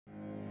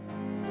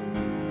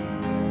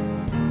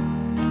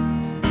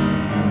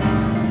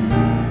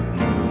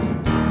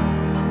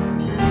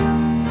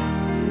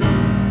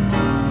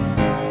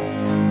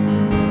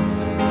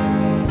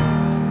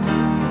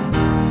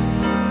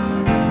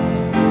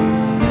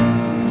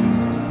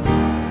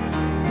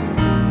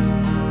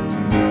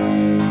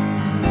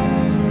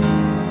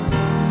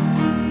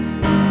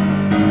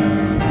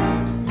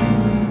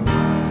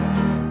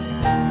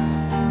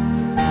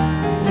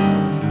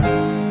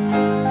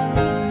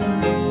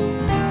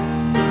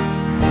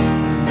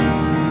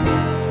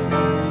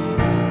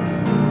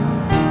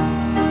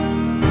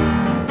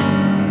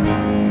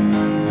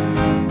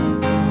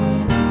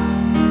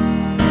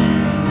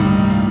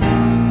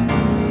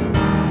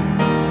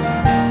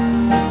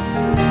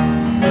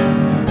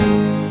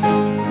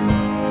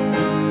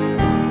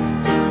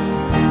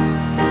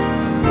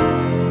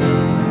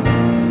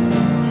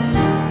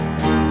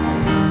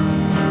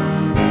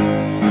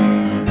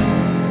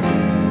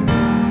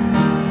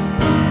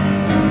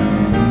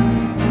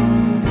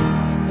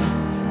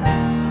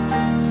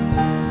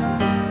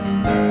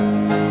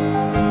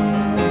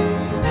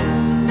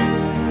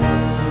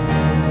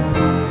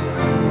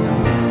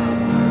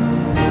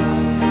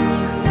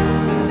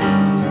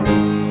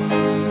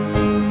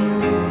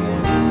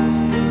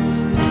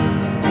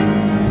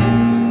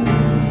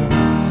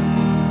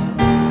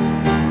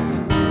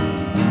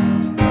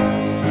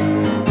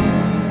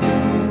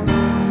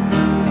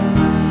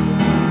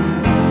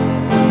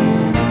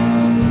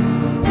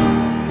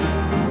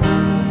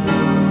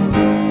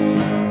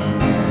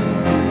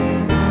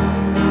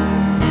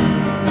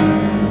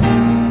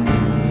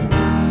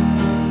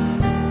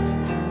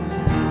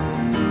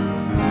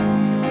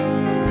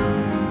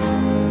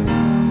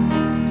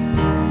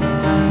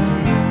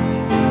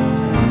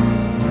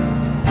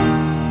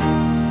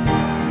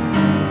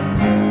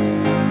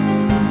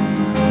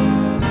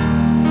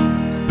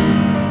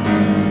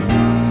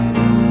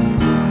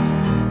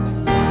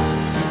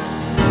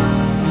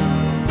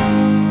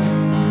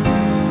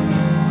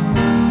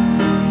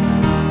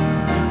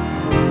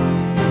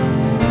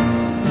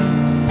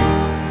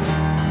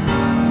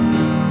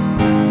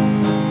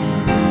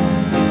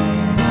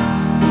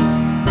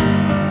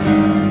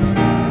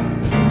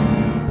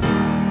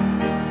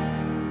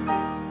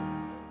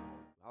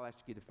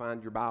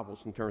find your Bibles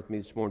and turn with me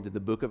this morning to the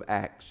book of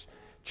Acts,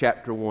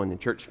 chapter 1.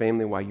 And church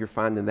family, while you're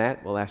finding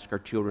that, we'll ask our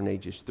children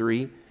ages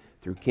 3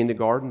 through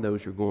kindergarten.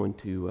 Those are going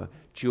to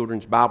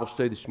children's Bible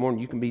study this morning.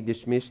 You can be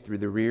dismissed through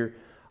the rear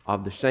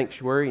of the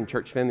sanctuary. And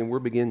church family, we're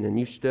beginning a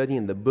new study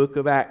in the book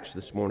of Acts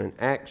this morning.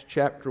 Acts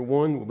chapter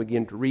 1, we'll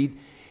begin to read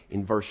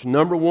in verse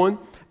number 1.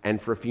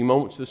 And for a few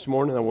moments this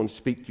morning, I want to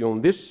speak to you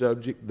on this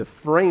subject, the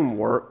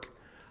framework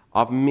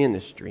of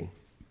ministry.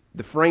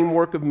 The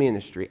framework of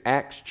ministry.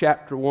 Acts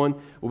chapter 1.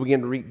 We'll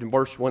begin to read in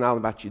verse 1. I'll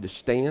invite you to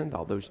stand,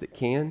 all those that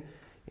can,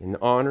 in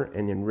honor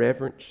and in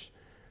reverence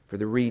for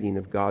the reading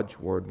of God's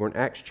Word. We're in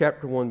Acts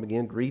chapter 1,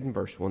 begin to read in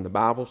verse 1. The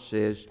Bible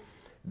says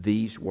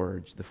these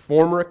words, "The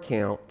former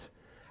account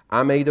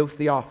I made, O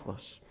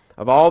Theophilus,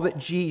 of all that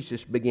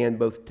Jesus began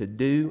both to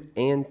do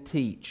and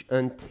teach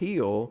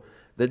until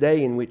the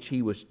day in which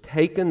he was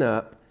taken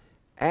up,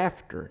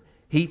 after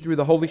he through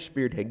the Holy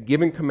Spirit had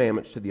given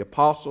commandments to the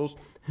apostles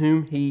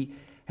whom he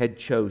had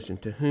chosen,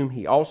 to whom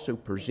he also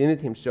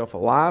presented himself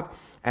alive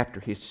after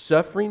his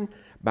suffering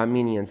by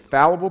many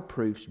infallible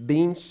proofs,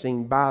 being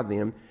seen by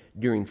them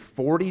during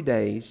 40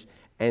 days,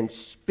 and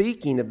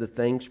speaking of the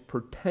things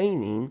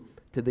pertaining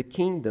to the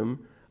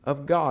kingdom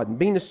of God. And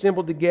being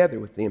assembled together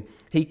with them,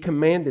 he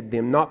commanded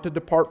them not to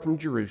depart from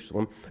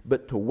Jerusalem,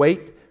 but to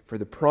wait for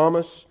the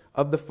promise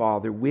of the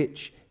Father,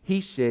 which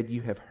he said,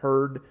 you have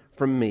heard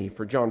from me.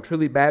 For John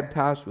truly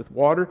baptized with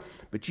water,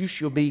 but you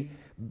shall be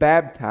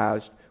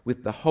baptized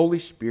with the Holy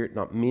Spirit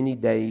not many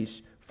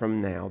days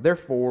from now.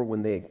 Therefore,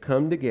 when they had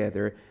come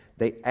together,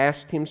 they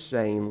asked him,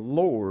 saying,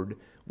 Lord,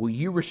 will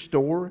you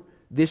restore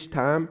this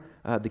time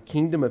the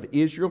kingdom of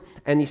Israel?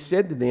 And he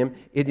said to them,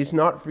 it is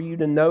not for you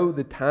to know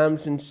the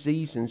times and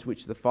seasons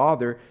which the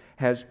Father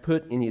has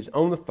put in his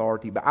own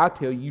authority, but I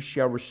tell you, you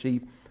shall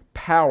receive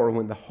power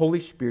when the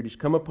Holy Spirit is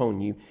come upon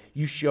you.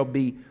 You shall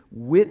be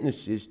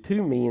witnesses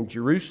to me in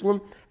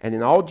Jerusalem and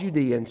in all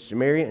Judea and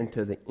Samaria and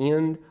to the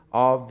end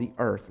of the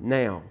earth.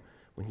 Now,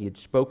 when he had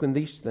spoken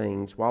these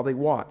things, while they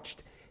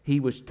watched, he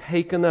was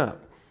taken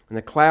up, and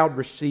a cloud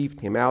received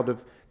him out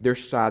of their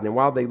sight. And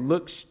while they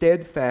looked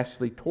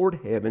steadfastly toward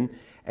heaven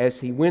as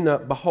he went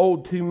up,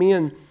 behold, two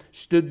men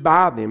stood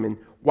by them in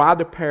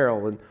white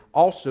apparel, and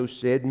also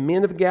said,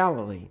 Men of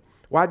Galilee,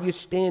 why do you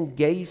stand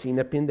gazing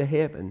up into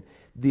heaven?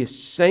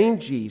 This same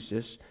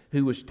Jesus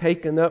who was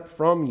taken up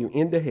from you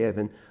into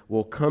heaven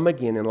will come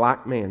again in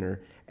like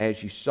manner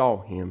as you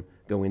saw him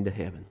go into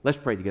heaven." Let's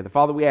pray together.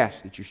 Father, we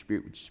ask that your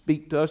Spirit would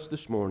speak to us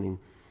this morning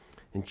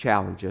and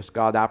challenge us.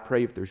 God, I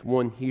pray if there's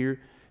one here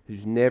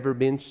who's never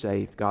been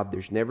saved, God,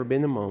 there's never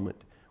been a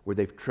moment where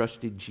they've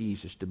trusted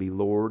Jesus to be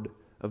Lord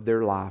of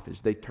their life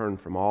as they turn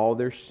from all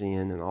their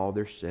sin and all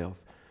their self.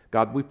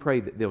 God, we pray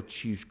that they'll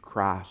choose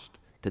Christ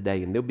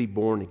today and they'll be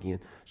born again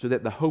so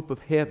that the hope of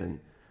heaven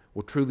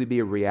will truly be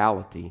a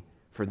reality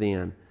for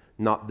them,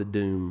 not the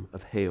doom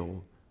of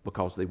hell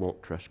because they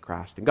won't trust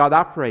Christ. And God,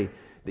 I pray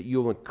that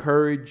you'll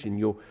encourage and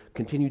you'll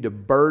continue to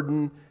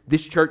burden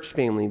this church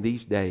family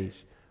these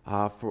days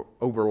for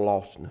over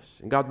lostness.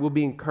 And God, we'll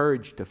be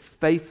encouraged to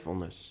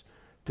faithfulness,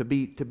 to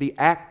be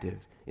active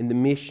in the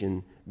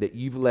mission that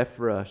you've left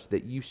for us,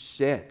 that you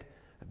set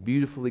a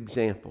beautiful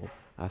example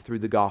through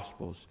the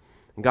Gospels.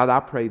 And God, I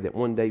pray that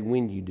one day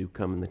when you do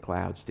come in the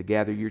clouds to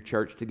gather your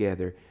church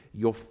together,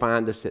 you'll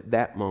find us at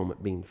that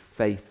moment being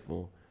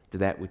faithful to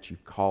that which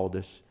you've called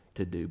us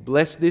to do.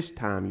 Bless this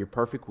time. Your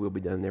perfect will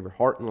be done in every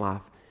heart and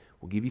life.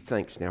 We'll give you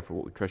thanks now for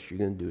what we trust you're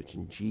going to do. It's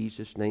in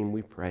Jesus' name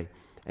we pray.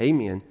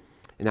 Amen.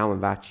 And I'll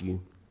invite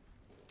you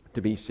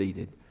to be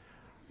seated.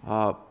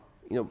 A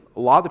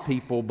lot of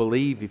people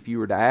believe if you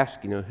were to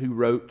ask, who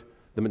wrote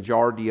the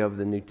majority of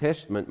the New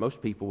Testament,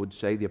 most people would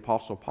say the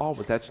Apostle Paul,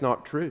 but that's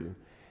not true.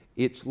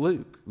 It's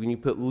Luke. When you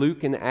put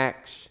Luke and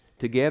Acts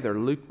together,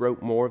 Luke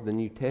wrote more of the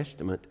New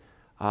Testament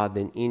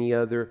than any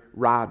other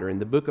writer.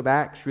 And the book of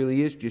Acts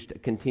really is just a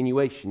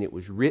continuation. It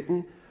was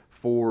written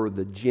for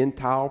the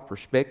Gentile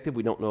perspective.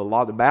 We don't know a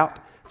lot about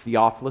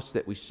Theophilus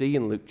that we see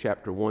in Luke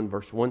chapter 1,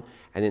 verse 1,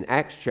 and in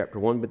Acts chapter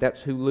 1, but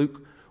that's who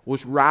Luke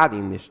was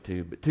writing this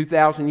to. But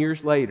 2,000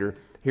 years later,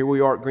 here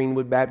we are at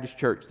Greenwood Baptist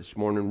Church this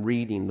morning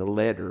reading the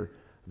letter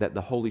that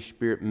the Holy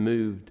Spirit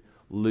moved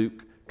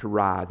Luke to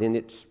write. And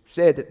it's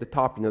said at the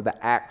top,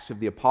 the Acts of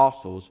the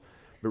Apostles,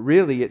 but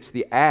really it's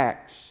the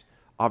Acts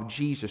of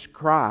Jesus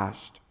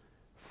Christ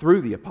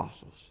through the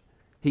apostles.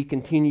 He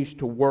continues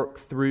to work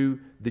through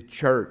the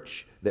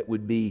church that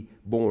would be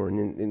born.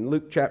 In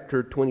Luke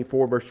chapter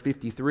 24, verse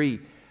 53,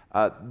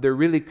 there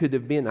really could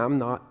have been, I'm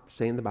not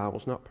saying the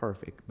Bible's not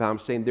perfect, but I'm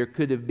saying there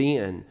could have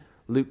been,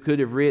 Luke could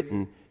have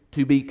written,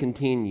 to be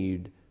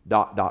continued, ...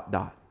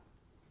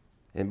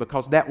 And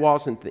because that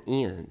wasn't the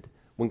end,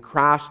 when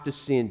Christ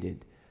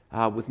ascended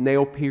with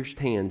nail-pierced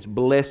hands,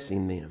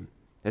 blessing them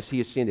as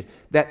he ascended,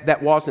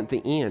 that wasn't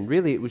the end.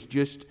 Really, it was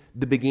just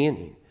the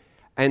beginning.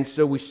 And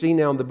so we see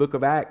now in the book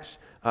of Acts,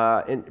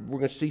 and we're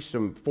going to see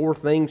 4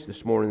 things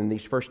this morning in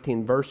these first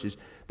 10 verses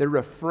that are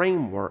a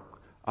framework,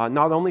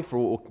 not only for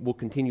what we'll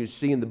continue to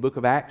see in the book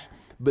of Acts,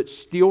 but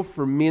still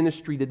for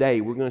ministry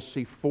today. We're going to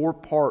see 4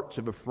 parts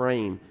of a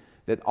frame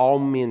that all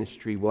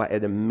ministry will,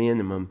 at a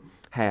minimum,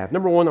 have.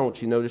 Number one, I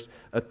want you to notice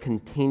a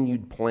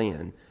continued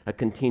plan. A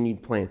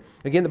continued plan.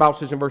 Again, the Bible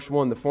says in verse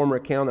 1, the former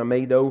account I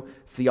made, O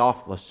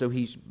Theophilus. So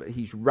he's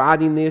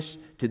writing this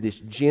to this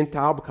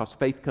Gentile because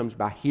faith comes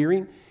by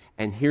hearing,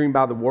 and hearing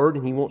by the word,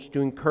 and he wants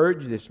to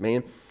encourage this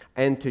man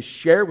and to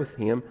share with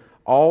him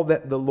all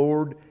that the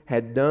Lord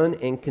had done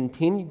and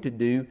continued to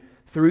do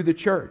through the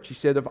church. He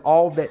said of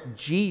all that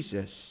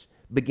Jesus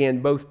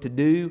began both to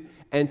do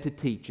and to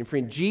teach. And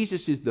friend,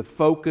 Jesus is the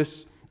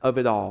focus of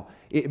it all.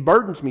 It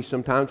burdens me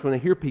sometimes when I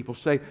hear people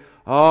say,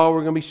 oh,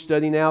 we're going to be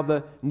studying now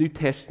the New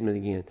Testament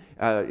again,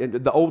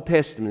 the Old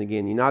Testament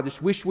again. You know, I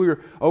just wish we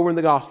were over in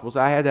the Gospels.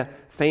 I had a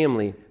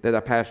family that I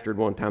pastored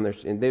one time,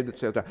 and they would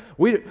say,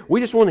 we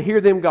just want to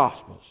hear them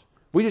Gospels.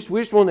 We just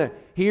want to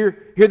hear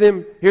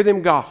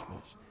them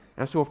Gospels.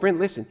 And so, friend,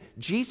 listen,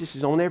 Jesus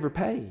is on every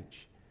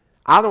page.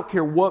 I don't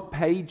care what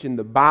page in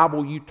the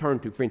Bible you turn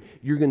to, friend,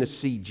 you're going to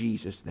see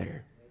Jesus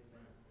there.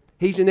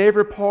 He's in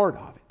every part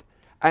of it.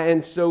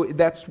 And so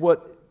that's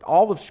what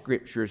all of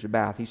Scripture is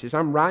about. He says,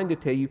 I'm writing to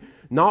tell you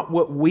not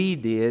what we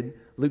did.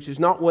 Luke says,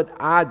 not what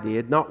I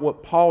did, not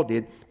what Paul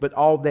did, but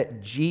all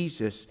that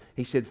Jesus,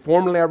 he said,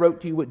 formerly I wrote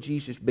to you what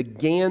Jesus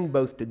began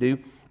both to do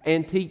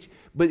and teach,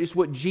 but it's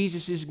what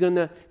Jesus is going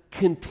to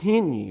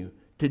continue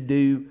to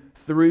do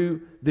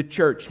through the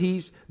church.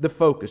 He's the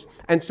focus.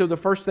 And so the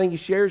first thing he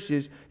shares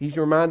is he's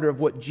a reminder of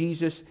what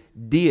Jesus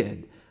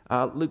did.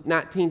 Luke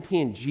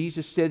 19:10,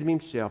 Jesus said of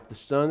himself, the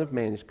Son of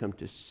Man has come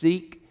to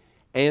seek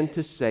and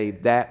to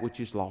save that which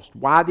is lost.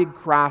 Why did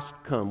Christ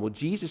come? Well,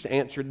 Jesus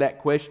answered that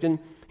question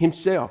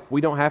himself.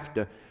 We don't have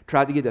to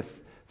try to get a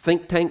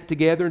think tank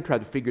together and try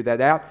to figure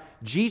that out.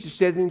 Jesus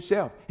said it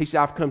himself. He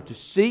said, I've come to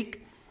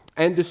seek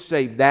and to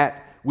save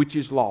that which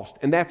is lost.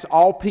 And that's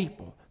all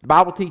people. The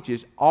Bible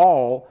teaches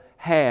all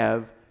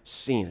have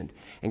sinned.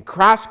 And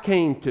Christ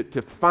came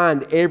to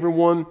find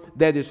everyone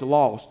that is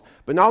lost,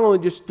 but not only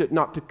just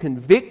not to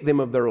convict them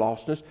of their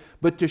lostness,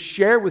 but to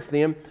share with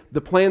them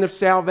the plan of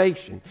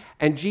salvation.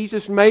 And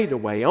Jesus made a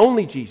way,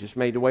 only Jesus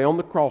made a way on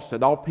the cross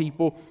that all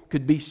people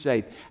could be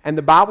saved. And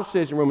the Bible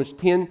says in Romans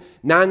 10:9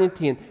 and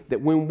 10,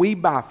 that when we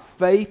by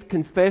faith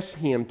confess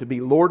Him to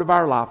be Lord of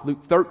our life,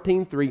 Luke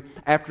 13:3,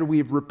 after we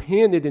have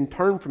repented and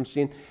turned from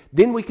sin,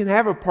 then we can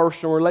have a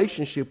personal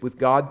relationship with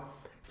God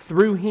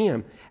through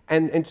Him.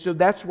 And so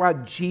that's why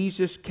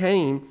Jesus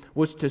came,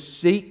 was to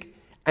seek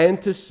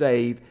and to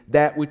save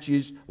that which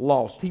is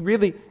lost. He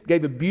really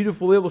gave a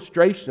beautiful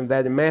illustration of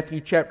that in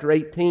Matthew chapter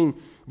 18,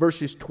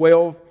 verses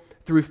 12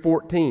 through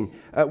 14,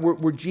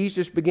 where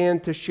Jesus began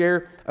to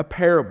share a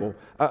parable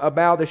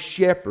about a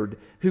shepherd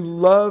who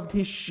loved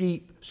his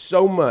sheep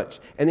so much.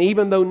 And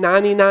even though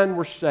 99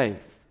 were safe,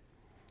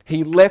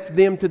 he left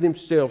them to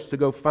themselves to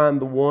go find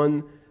the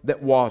one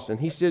that wasn't.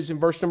 He says in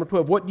verse number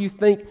 12, what do you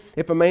think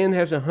if a man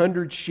has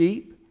 100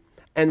 sheep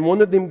and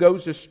one of them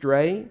goes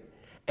astray,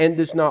 and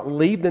does not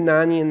leave the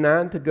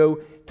 99 to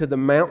go to the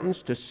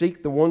mountains to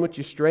seek the one which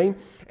is straying?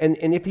 And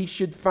if he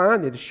should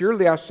find it,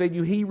 surely I say to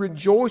you, he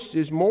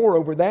rejoices more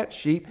over that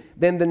sheep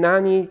than the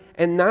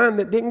 99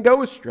 that didn't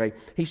go astray.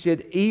 He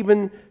said,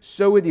 even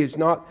so it is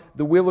not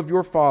the will of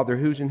your Father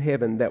who's in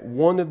heaven that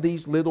one of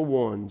these little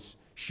ones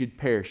should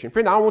perish. And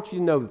friend, I want you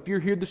to know, if you're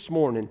here this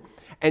morning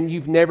and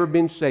you've never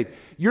been saved,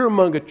 you're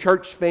among a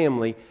church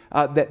family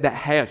that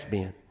has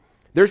been.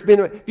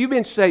 If you've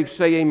been saved,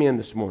 say amen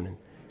this morning.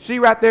 See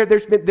right there,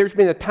 there's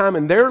been a time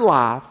in their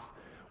life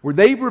where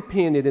they've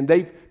repented and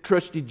they've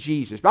trusted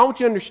Jesus. But I want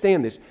you to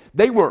understand this.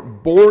 They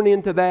weren't born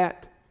into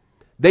that.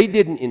 They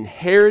didn't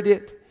inherit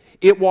it.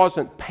 It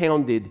wasn't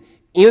pounded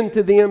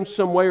into them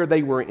some way, or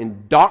they were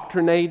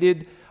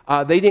indoctrinated.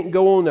 They didn't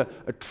go on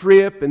a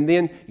trip and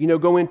then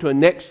go into a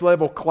next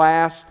level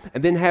class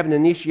and then have an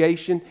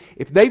initiation.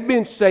 If they've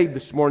been saved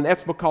this morning,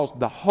 that's because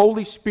the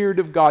Holy Spirit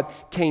of God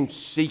came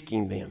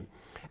seeking them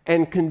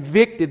and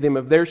convicted them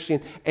of their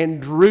sin and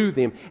drew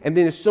them. And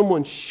then as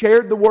someone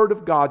shared the Word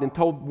of God and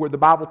told, where the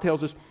Bible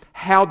tells us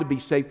how to be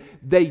saved,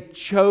 they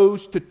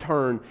chose to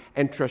turn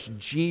and trust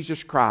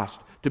Jesus Christ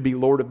to be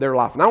Lord of their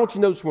life. And I want you to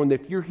know this morning,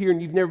 that if you're here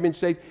and you've never been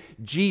saved,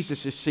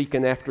 Jesus is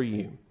seeking after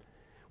you.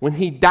 When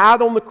He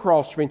died on the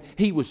cross, friend,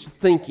 He was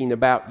thinking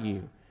about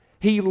you.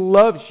 He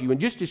loves you. And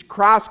just as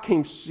Christ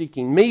came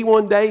seeking me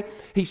one day,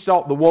 He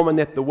sought the woman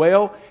at the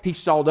well. He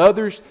sought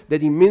others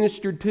that He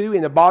ministered to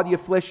in a body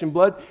of flesh and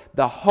blood.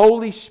 The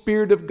Holy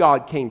Spirit of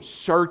God came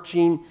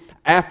searching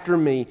after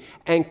me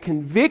and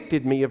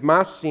convicted me of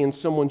my sin.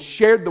 Someone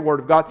shared the Word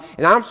of God.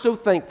 And I'm so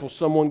thankful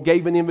someone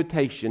gave an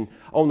invitation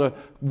on a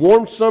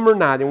warm summer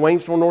night in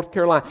Waynesville, North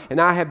Carolina.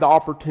 And I had the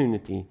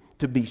opportunity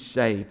to be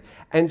saved.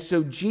 And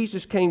so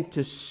Jesus came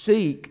to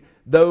seek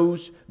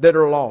those that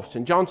are lost.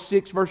 And John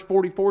 6 verse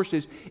 44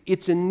 says,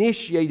 it's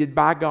initiated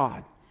by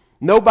God.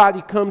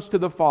 Nobody comes to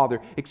the Father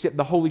except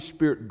the Holy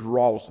Spirit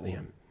draws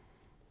them.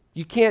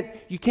 You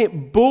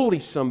can't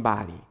bully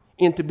somebody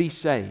into be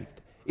saved.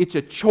 It's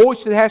a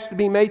choice that has to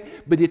be made,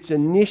 but it's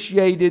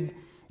initiated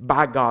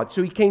by God.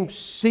 So He came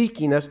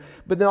seeking us,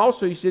 but then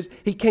also He says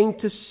He came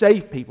to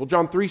save people.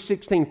 John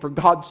 3:16, for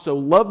God so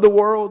loved the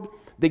world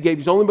that gave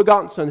His only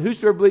begotten Son,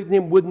 whosoever believed in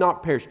Him would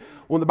not perish.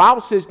 When the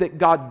Bible says that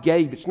God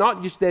gave, it's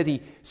not just that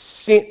He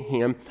sent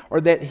Him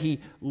or that He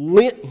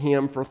lent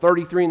Him for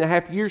 33 and a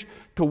half years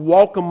to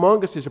walk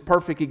among us as a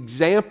perfect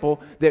example,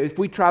 that if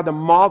we try to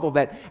model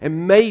that,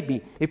 and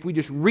maybe if we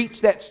just reach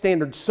that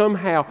standard,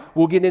 somehow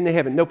we'll get into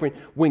heaven. No, friend,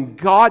 when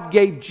God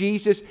gave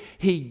Jesus,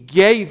 He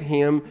gave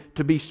Him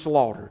to be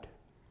slaughtered.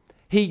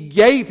 He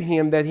gave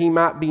Him that He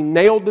might be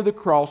nailed to the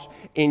cross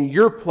in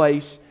your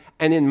place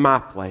and in my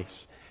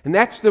place. And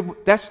that's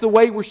the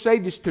way we're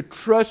saved, is to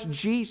trust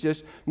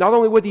Jesus, not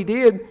only what He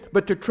did,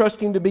 but to trust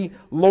Him to be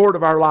Lord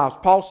of our lives.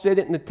 Paul said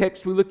it in the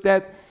text we looked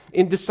at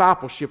in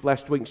discipleship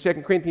last week, 2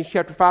 Corinthians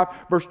chapter 5,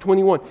 verse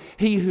 21.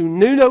 He who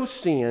knew no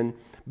sin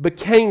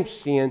became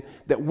sin,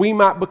 that we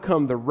might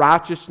become the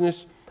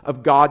righteousness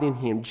of God in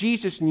Him.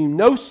 Jesus knew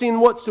no sin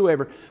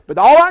whatsoever, but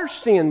all our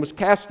sin was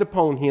cast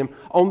upon Him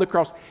on the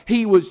cross.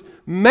 He was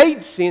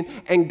made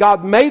sin, and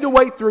God made a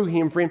way through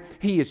Him, friend.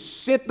 He has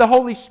sent the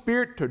Holy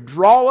Spirit to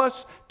draw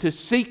us, to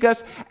seek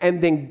us,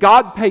 and then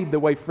God paid the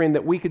way, friend,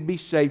 that we could be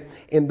saved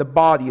in the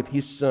body of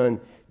His Son,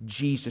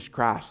 Jesus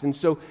Christ. And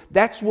so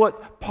that's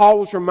what Paul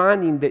was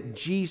reminding that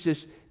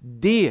Jesus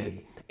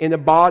did in a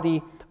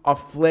body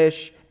of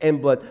flesh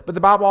and blood. But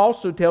the Bible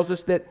also tells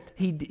us that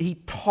He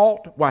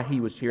taught why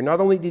He was here. Not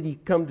only did He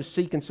come to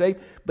seek and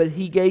save, but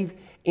He gave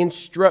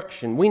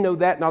instruction. We know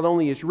that not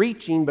only as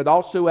reaching, but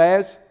also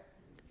as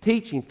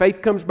teaching.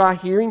 Faith comes by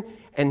hearing,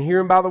 and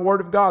hearing by the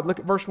Word of God. Look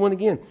at verse 1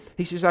 again.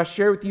 He says, I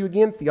share with you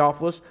again,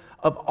 Theophilus,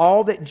 of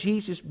all that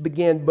Jesus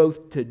began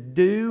both to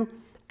do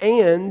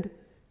and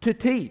to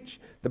teach.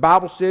 The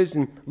Bible says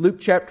in Luke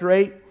chapter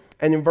 8,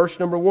 and in verse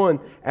number 1,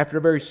 after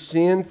a very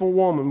sinful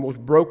woman was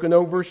broken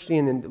over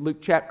sin, in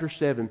Luke chapter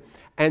 7,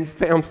 and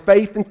found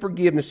faith and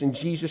forgiveness in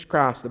Jesus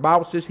Christ. The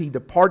Bible says He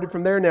departed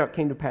from there. Now it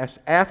came to pass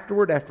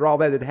afterward, after all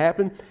that had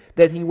happened,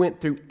 that He went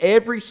through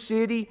every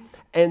city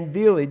and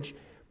village,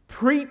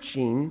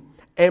 preaching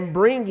and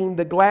bringing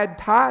the glad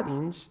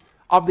tidings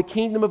of the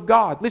kingdom of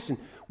God. Listen,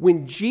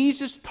 when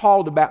Jesus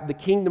taught about the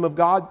kingdom of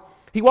God,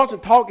 He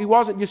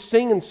wasn't just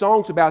singing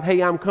songs about,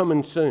 hey, I'm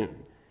coming soon.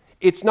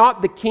 It's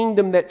not the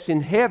kingdom that's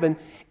in heaven.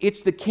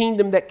 It's the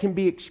kingdom that can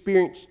be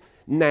experienced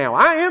now.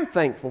 I am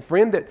thankful,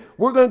 friend, that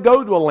we're going to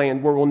go to a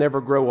land where we'll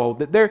never grow old,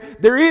 that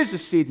there is a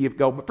city of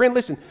gold. But friend,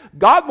 listen,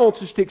 God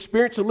wants us to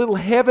experience a little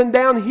heaven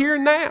down here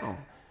now.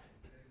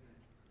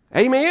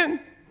 Amen?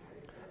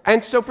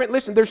 And so, friend,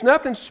 listen, there's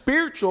nothing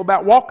spiritual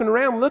about walking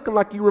around looking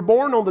like you were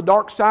born on the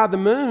dark side of the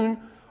moon,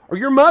 or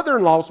your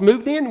mother-in-law's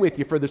moved in with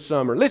you for the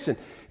summer. Listen,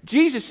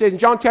 Jesus said in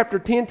John chapter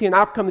 10,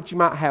 I've come that you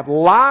might have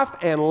life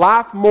and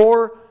life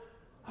more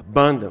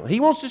abundantly. He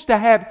wants us to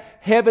have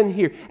heaven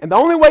here. And the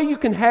only way you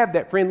can have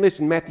that, friend,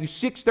 listen, Matthew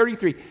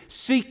 6:33,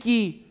 seek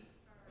ye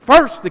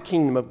first the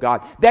kingdom of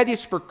God. That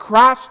is for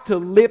Christ to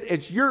live,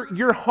 as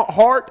your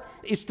heart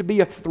is to be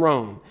a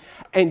throne.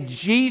 And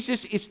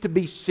Jesus is to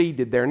be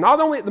seated there, not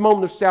only at the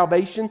moment of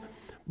salvation,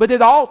 but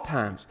at all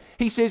times.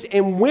 He says,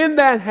 and when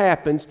that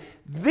happens,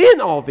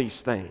 then all these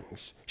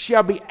things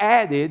shall be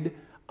added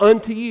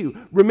unto you.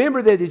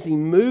 Remember that as He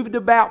moved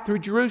about through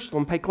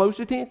Jerusalem, pay close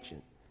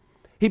attention.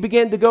 He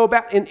began to go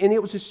about, and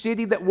it was a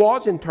city that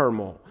was in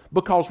turmoil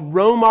because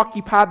Rome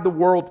occupied the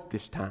world at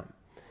this time.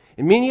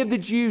 And many of the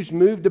Jews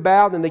moved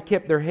about and they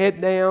kept their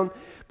head down,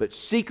 but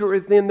secret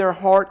within their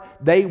heart,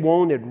 they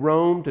wanted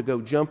Rome to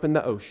go jump in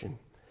the ocean.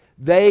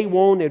 They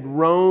wanted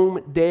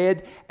Rome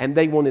dead, and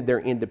they wanted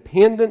their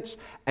independence,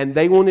 and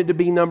they wanted to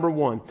be number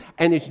one.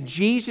 And as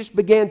Jesus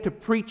began to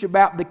preach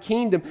about the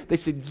kingdom, they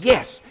said,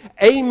 yes,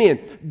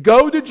 amen.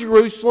 Go to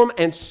Jerusalem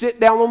and sit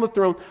down on the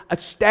throne,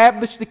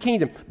 establish the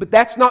kingdom. But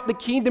that's not the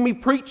kingdom He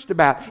preached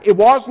about. It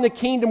wasn't a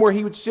kingdom where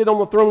He would sit on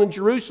the throne in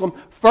Jerusalem.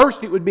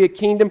 First, it would be a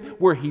kingdom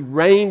where He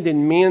reigned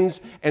in men's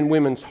and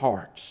women's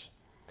hearts.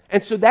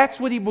 And so that's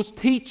what He was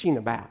teaching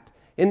about.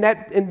 And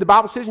the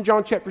Bible says in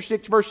John chapter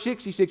 6, verse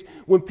 66,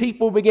 when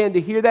people began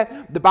to hear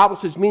that, the Bible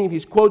says many of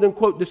His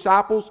quote-unquote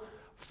disciples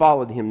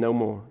followed Him no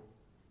more.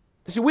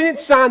 They said, we didn't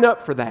sign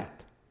up for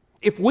that.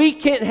 If we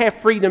can't have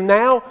freedom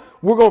now,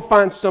 we're going to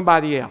find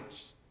somebody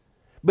else.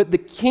 But the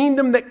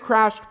kingdom that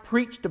Christ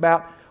preached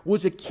about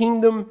was a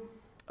kingdom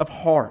of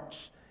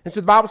hearts. And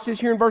so the Bible says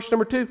here in verse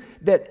number 2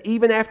 that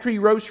even after He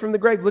rose from the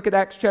grave, look at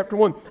Acts chapter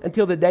 1,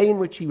 until the day in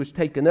which He was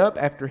taken up,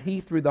 after He,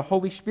 through the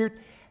Holy Spirit,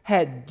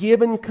 had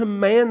given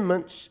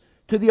commandments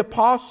to the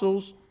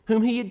apostles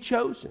whom He had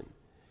chosen.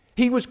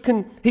 He was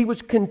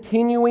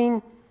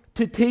continuing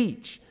to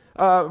teach.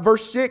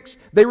 Verse 6,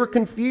 they were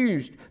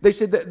confused. They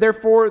said that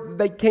therefore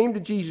they came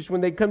to Jesus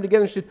when they come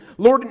together and said,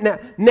 Lord,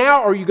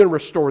 now are you going to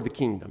restore the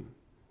kingdom?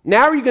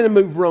 Now are you going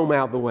to move Rome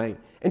out of the way?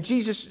 And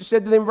Jesus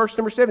said to them in verse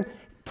number 7,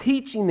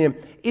 teaching them,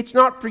 it's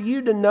not for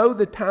you to know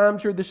the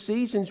times or the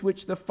seasons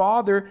which the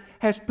Father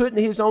has put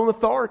in His own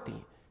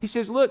authority. He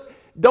says, look,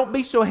 don't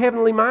be so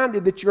heavenly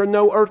minded that you're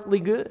no earthly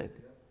good.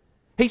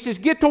 He says,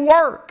 get to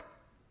work.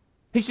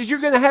 He says,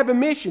 you're going to have a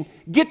mission.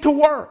 Get to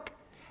work.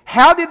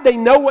 How did they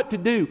know what to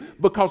do?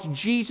 Because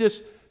Jesus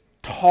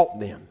taught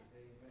them.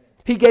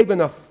 He gave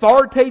an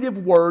authoritative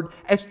word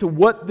as to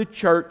what the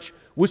church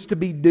was to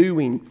be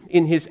doing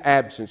in His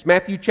absence.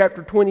 Matthew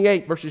chapter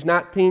 28, verses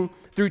 19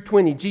 through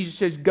 20. Jesus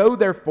says, "Go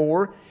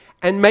therefore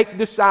and make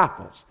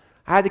disciples."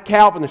 I had a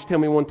Calvinist tell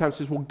me one time,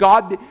 says, well,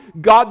 God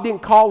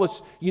didn't call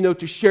us,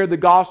 to share the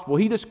gospel.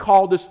 He just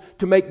called us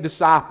to make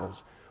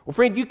disciples. Well,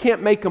 friend, you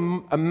can't make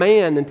a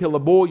man until a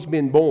boy's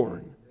been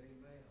born.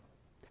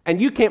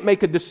 And you can't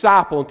make a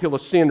disciple until a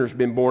sinner's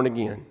been born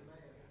again.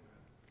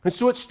 And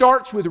so it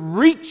starts with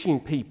reaching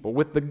people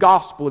with the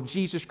gospel of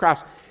Jesus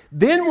Christ.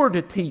 Then we're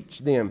to teach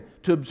them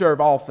to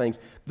observe all things.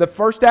 The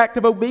first act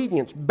of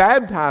obedience,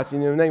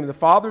 baptizing in the name of the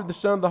Father, the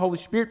Son, and the Holy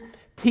Spirit,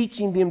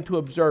 teaching them to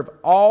observe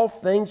all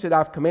things that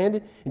I've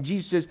commanded. And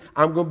Jesus says,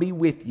 I'm going to be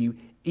with you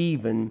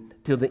even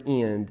till the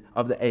end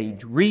of the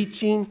age.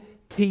 Reaching,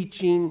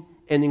 teaching,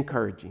 and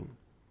encouraging.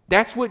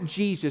 That's what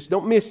Jesus,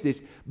 don't miss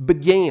this,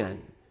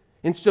 began.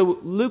 And so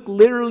Luke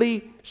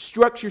literally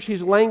structures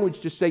his language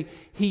to say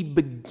he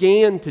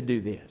began to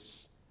do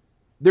this.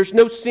 There's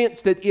no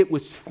sense that it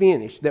was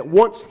finished, that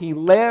once he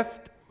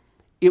left,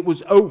 it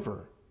was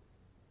over.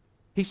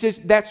 He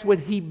says that's what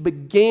he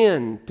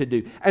began to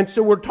do. And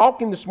so we're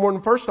talking this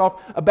morning, first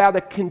off, about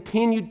a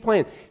continued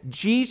plan.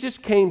 Jesus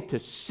came to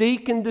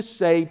seek and to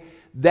save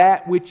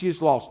that which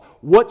is lost.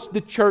 What's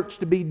the church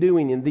to be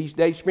doing in these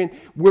days, friend?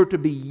 We're to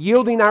be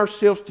yielding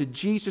ourselves to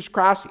Jesus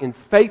Christ in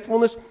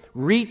faithfulness,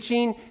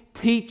 reaching,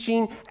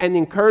 teaching, and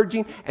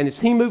encouraging. And as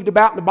He moved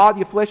about in the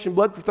body of flesh and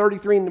blood for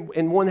 33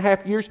 and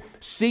 1/2 years,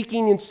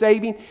 seeking and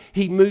saving,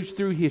 He moves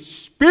through His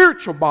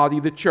spiritual body,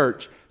 the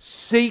church,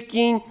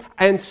 seeking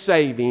and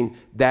saving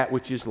that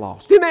which is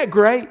lost. Isn't that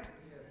great?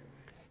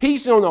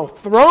 He's on a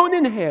throne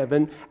in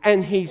heaven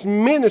and He's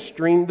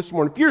ministering this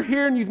morning. If you're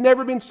here and you've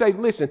never been saved,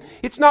 listen,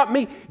 it's not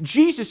me.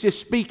 Jesus is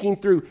speaking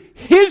through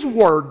His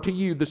word to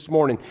you this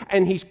morning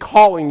and He's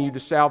calling you to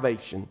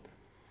salvation.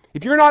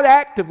 If you're not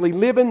actively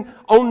living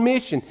on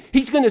mission,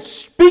 He's going to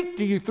speak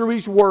to you through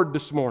His word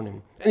this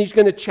morning and He's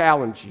going to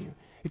challenge you.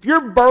 If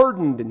you're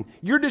burdened and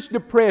you're just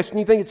depressed and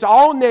you think it's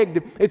all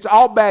negative, it's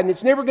all bad, and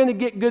it's never going to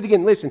get good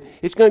again, listen,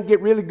 it's going to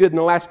get really good in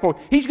the last point.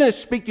 He's going to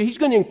speak to you. He's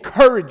going to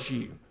encourage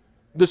you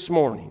this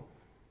morning.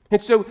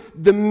 And so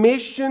the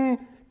mission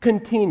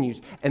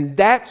continues. And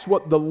that's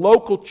what the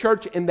local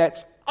church, and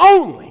that's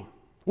only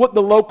what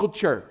the local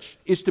church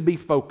is to be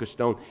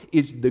focused on,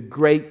 is the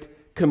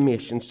Great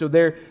Commission. So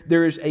there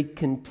is a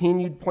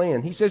continued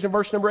plan. He says in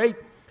verse number 8,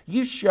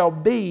 you shall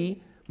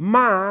be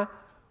my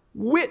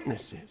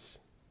witnesses.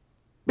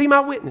 Be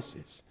my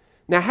witnesses.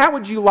 Now, how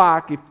would you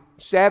like if,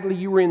 sadly,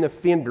 you were in a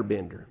fender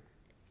bender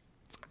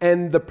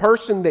and the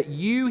person that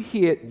you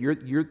hit,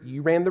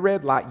 you ran the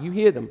red light, you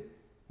hit them.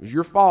 It was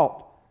your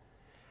fault.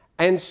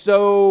 And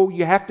so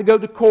you have to go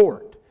to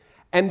court.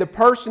 And the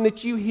person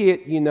that you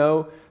hit,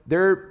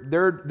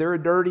 they're a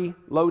dirty,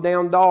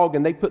 low-down dog,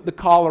 and they put the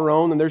collar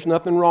on, and there's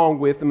nothing wrong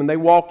with them. And they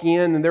walk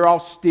in, and they're all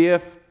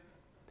stiff,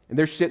 and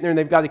they're sitting there, and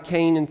they've got a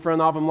cane in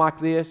front of them like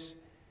this.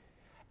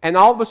 And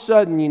all of a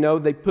sudden,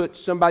 they put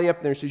somebody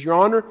up there and says, Your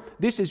Honor,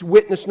 this is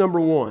witness number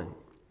 1.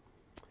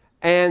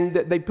 And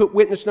they put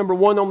witness number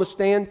 1 on the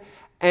stand,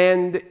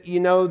 and,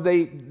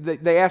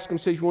 they ask them,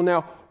 says, well,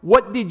 now,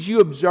 what did you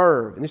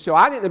observe? And they say,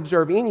 I didn't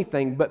observe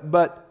anything, but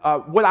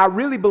what I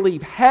really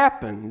believe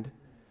happened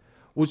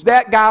was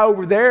that guy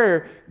over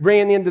there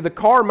ran into the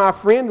car my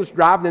friend was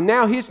driving, and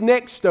now his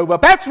neck stove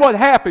up. That's what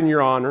happened,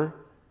 Your Honor.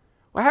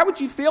 Well, how would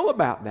you feel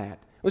about that?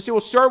 They say,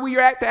 well, sir, were you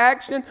at the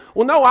accident?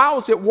 Well, no, I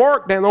was at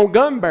work down on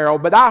Gun Barrel,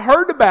 but I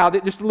heard about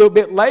it just a little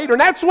bit later,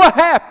 and that's what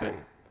happened.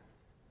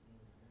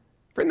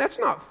 Friend, that's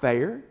not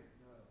fair.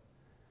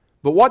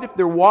 But what if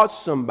there was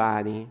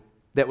somebody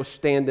that was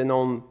standing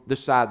on the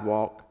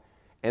sidewalk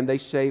and they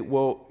say,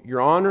 well,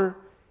 Your Honor,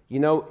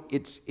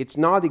 it's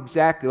not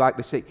exactly like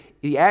they say.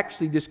 He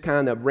actually just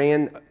kind of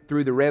ran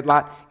through the red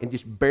light and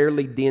just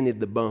barely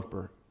dented the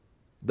bumper.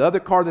 The other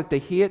car that they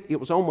hit, it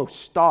was almost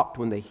stopped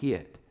when they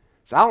hit.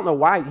 So I don't know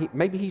why.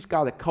 Maybe he's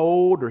got a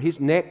cold or his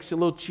neck's a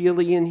little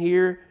chilly in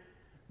here.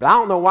 But I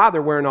don't know why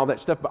they're wearing all that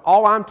stuff. But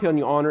all I'm telling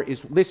you, Honor,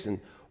 is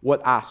listen,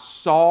 what I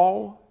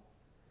saw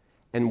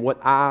and what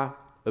I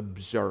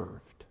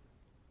observed.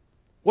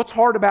 What's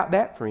hard about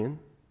that, friend?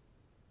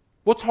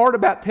 What's hard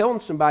about telling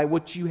somebody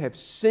what you have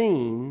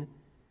seen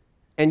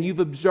and you've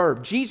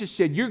observed? Jesus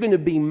said, you're going to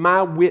be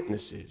my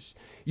witnesses.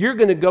 You're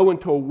going to go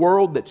into a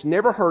world that's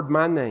never heard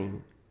my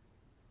name,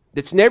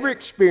 that's never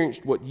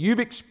experienced what you've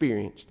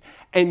experienced,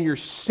 and you're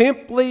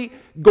simply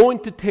going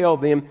to tell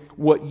them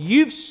what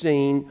you've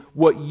seen,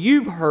 what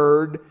you've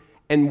heard,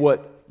 and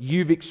what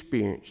you've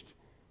experienced.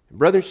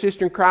 Brother and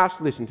sister in Christ,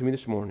 listen to me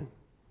this morning.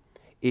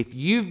 If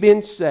you've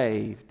been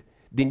saved,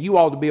 then you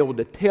ought to be able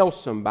to tell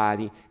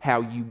somebody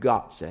how you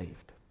got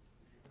saved.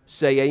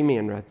 Say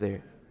amen right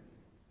there.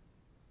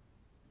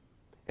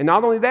 And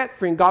not only that,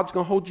 friend, God's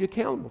going to hold you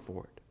accountable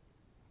for it.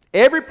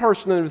 Every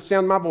person under the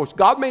sound of my voice,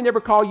 God may never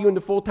call you into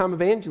full-time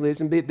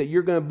evangelism, that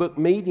you're going to book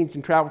meetings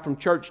and travel from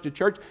church to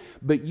church,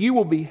 but you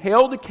will be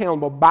held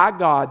accountable by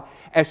God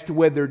as to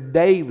whether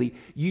daily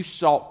you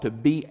sought to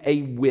be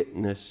a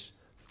witness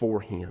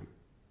for Him.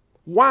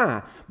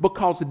 Why?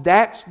 Because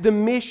that's the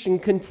mission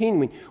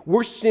continuing.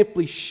 We're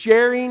simply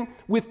sharing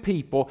with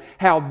people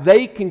how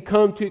they can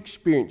come to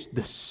experience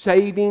the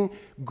saving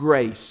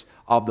grace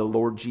of the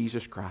Lord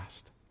Jesus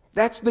Christ.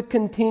 That's the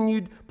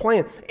continued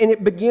plan. And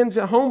it begins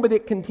at home, but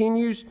it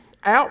continues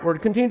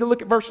outward. Continue to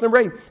look at verse number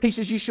 8. He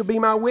says, you shall be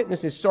my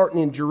witnesses, starting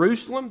in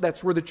Jerusalem.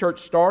 That's where the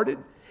church started.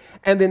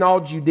 And then all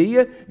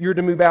Judea, you're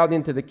to move out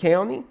into the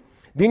county.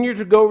 Then you're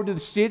to go over to the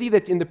city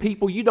and the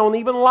people you don't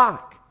even like.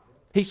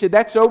 He said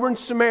that's over in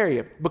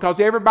Samaria, because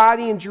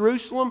everybody in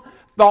Jerusalem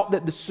thought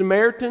that the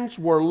Samaritans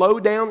were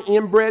low-down,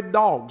 inbred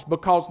dogs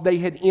because they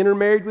had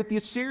intermarried with the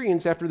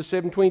Assyrians after the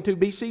 722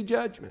 BC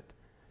judgment.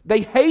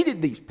 They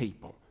hated these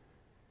people.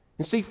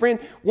 And see, friend,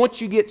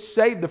 once you get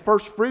saved, the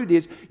first fruit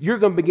is you're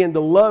going to begin to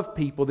love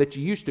people that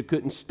you used to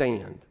couldn't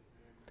stand.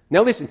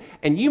 Now listen,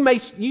 and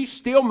you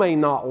still may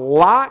not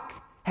like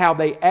how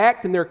they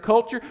act in their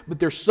culture, but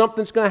there's something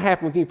that's going to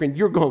happen with you, friend.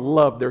 You're going to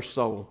love their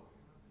soul.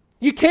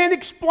 You can't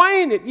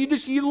explain it.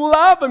 You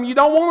love them. You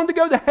don't want them to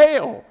go to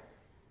hell.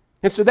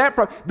 And so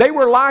they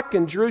were like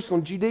in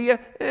Jerusalem, Judea.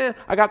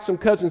 I got some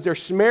cousins there.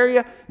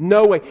 Samaria,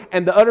 no way.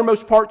 And the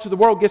uttermost parts of the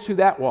world, guess who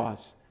that was?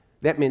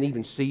 That meant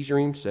even Caesar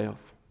himself.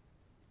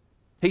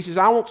 He says,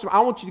 I want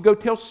you to go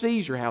tell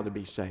Caesar how to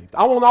be saved.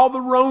 I want all the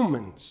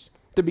Romans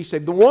to be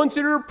saved, the ones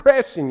that are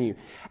oppressing you.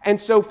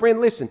 And so, friend,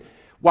 listen,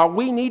 while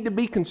we need to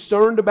be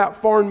concerned about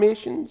foreign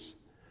missions,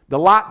 the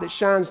light that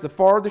shines the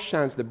farthest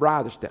shines the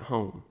brightest at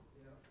home.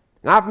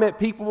 And I've met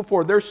people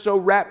before, they're so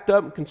wrapped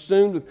up and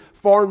consumed with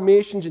foreign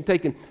missions and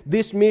taking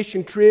this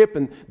mission trip,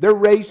 and they're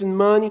raising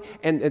money,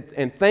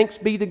 and thanks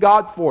be to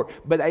God for it.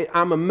 But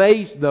I'm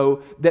amazed,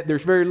 though, that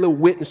there's very little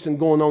witnessing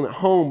going on at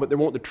home, but they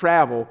want to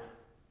travel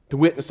to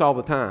witness all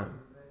the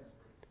time.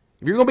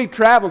 If you're going to be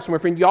traveling somewhere,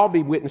 friend, you ought to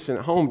be witnessing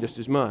at home just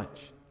as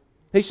much.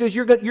 He says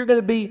you're going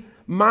to be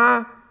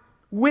my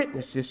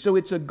witnesses. So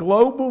it's a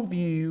global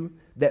view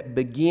that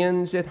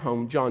begins at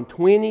home. John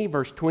 20,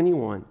 verse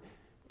 21.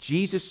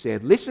 Jesus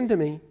said, listen to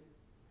me.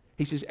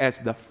 He says, as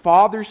the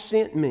Father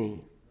sent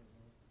me,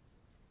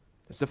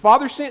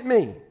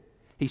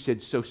 He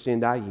said, so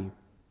send I you.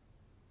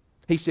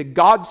 He said,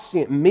 God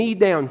sent me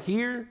down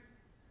here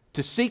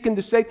to seek and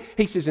to save.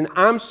 He says, and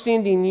I'm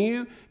sending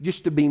you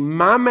just to be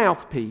my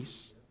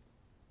mouthpiece.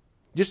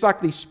 Just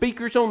like these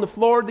speakers on the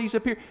floor, these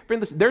up here.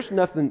 Friend, listen, there's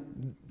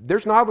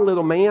not a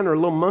little man or a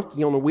little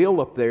monkey on a wheel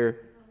up there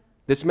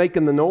that's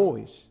making the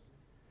noise.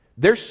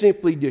 They're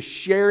simply just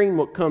sharing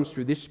what comes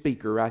through this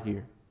speaker right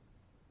here.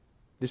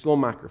 This little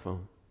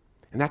microphone.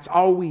 And that's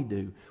all we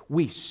do.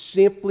 We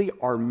simply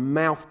are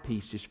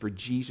mouthpieces for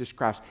Jesus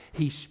Christ.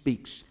 He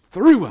speaks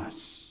through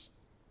us.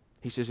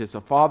 He says, as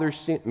the Father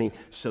sent me,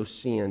 so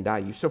send I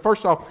you. So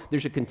first off,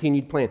 there's a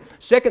continued plan.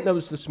 Second,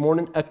 notice this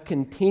morning, a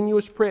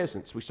continuous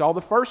presence. We saw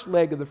the first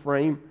leg of the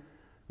frame,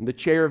 the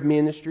chair of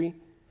ministry.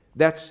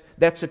 That's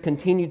a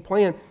continued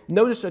plan.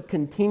 Notice a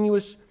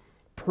continuous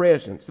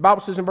presence. The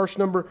Bible says in verse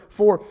number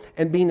 4,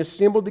 and being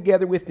assembled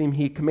together with them,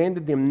 He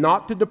commanded them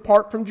not to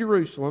depart from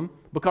Jerusalem,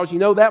 because you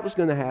know that was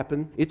going to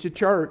happen. It's a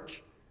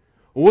church.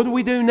 Well, what do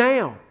we do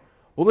now?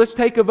 Well, let's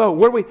take a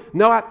vote.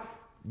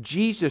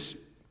 Jesus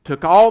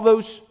took all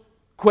those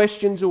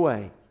questions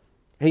away.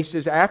 And He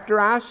says, after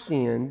I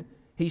sinned,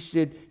 He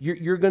said,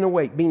 you're going to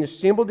wait. Being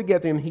assembled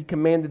together with Him, He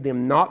commanded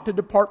them not to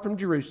depart from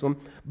Jerusalem,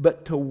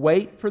 but to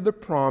wait for the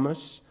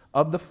promise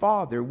of the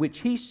Father, which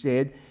He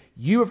said,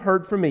 you have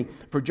heard from me.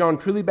 For John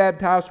truly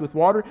baptized with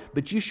water,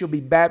 but you shall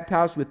be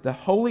baptized with the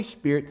Holy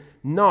Spirit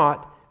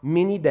not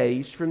many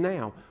days from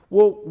now.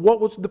 Well, what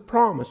was the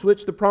promise? Well,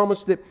 it's the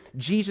promise that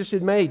Jesus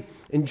had made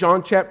in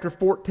John chapter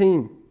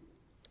 14.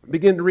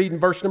 Begin to read in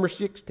verse number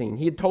 16.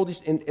 He had told us,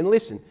 and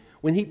listen,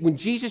 when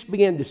Jesus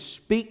began to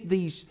speak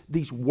these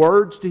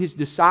words to His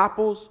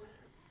disciples,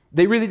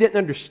 they really didn't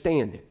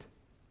understand it.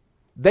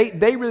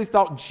 They really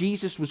thought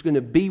Jesus was going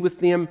to be with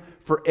them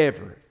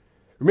forever.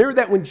 Remember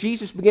that when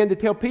Jesus began to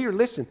tell Peter,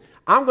 listen,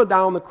 I'm going to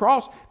die on the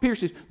cross. Peter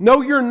says,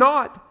 no, you're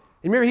not.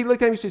 And remember, he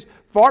looked at him and says,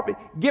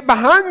 get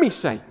behind me,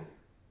 Satan.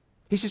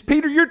 He says,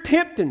 Peter, you're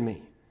tempting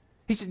me.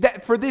 He says,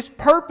 for this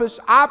purpose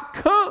I've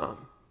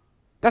come.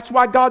 That's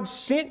why God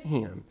sent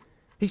Him.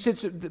 He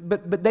said,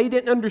 but they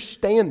didn't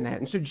understand that.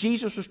 And so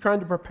Jesus was trying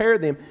to prepare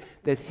them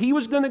that He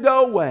was going to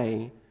go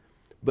away,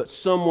 but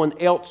someone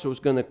else was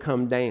going to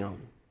come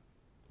down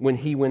when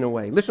He went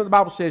away. Listen what the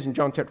Bible says in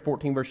John chapter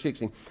 14, verse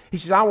 16. He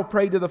says, I will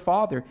pray to the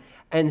Father,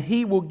 and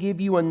He will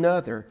give you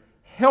another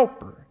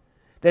helper,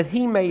 that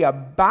He may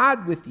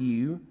abide with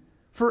you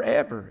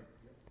forever.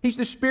 He's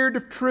the Spirit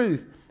of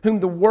truth, whom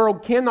the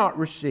world cannot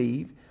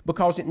receive,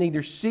 because it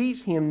neither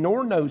sees Him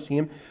nor knows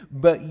Him,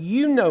 but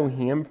you know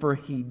Him, for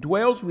He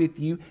dwells with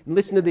you, and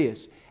listen to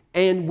this,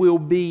 and will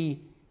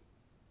be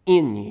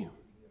in you.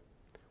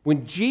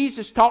 When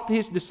Jesus talked to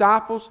His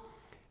disciples,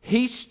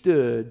 He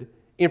stood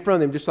in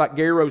front of them, just like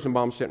Gary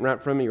Rosenbaum sitting right in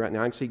front of me right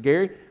now. I can see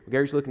Gary.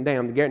 Gary's looking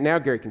down. Now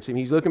Gary can see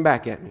me. He's looking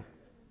back at me.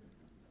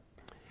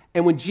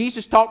 And when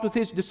Jesus talked with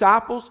His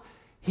disciples,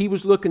 He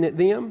was looking at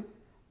them,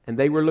 and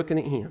they were looking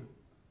at Him.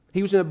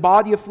 He was in a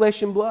body of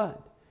flesh and blood.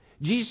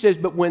 Jesus says,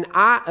 but when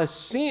I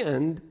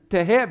ascend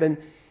to heaven,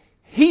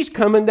 He's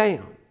coming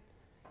down.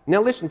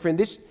 Now listen,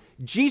 friend,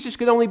 Jesus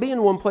could only be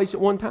in one place at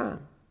one time.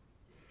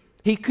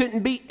 He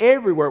couldn't be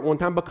everywhere at one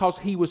time because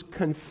He was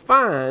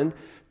confined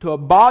to a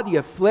body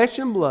of flesh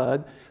and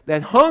blood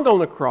that hung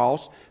on a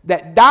cross,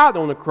 that died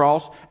on a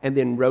cross, and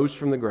then rose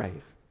from the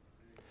grave.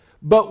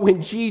 But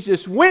when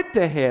Jesus went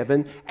to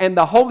heaven and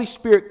the Holy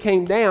Spirit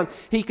came down,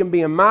 He can be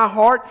in my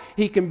heart,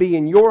 He can be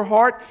in your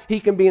heart, He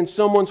can be in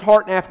someone's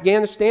heart in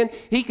Afghanistan,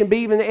 He can be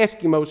even the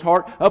Eskimo's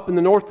heart up in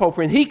the North Pole,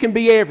 friend. He can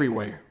be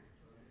everywhere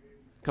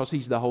because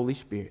He's the Holy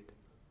Spirit.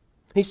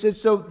 He said,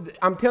 so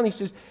I'm telling you, He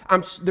says,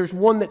 there's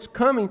one that's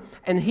coming,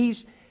 and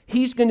He's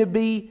going to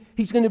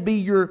be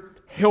your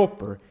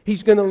helper.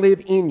 He's going to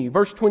live in you.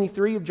 Verse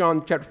 23 of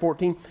John chapter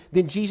 14,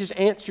 then Jesus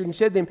answered and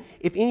said to them,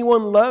 if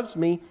anyone loves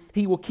me,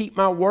 he will keep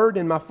my word,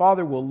 and my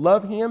Father will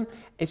love him.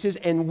 It says,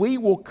 and we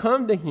will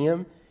come to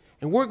him,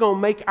 and we're going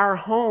to make our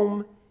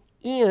home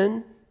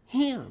in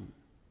him.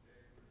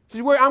 He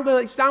says, I'm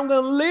going to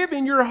live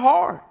in your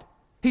heart.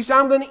 He said,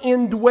 I'm going to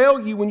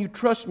indwell you when you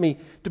trust me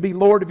to be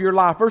Lord of your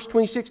life. Verse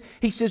 26,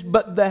 he says,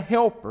 but the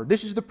Helper,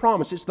 this is the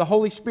promise, it's the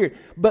Holy Spirit.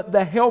 But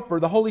the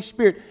Helper, the Holy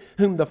Spirit,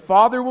 whom the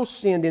Father will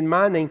send in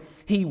my name,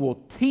 He will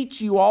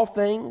teach you all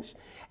things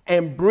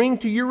and bring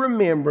to your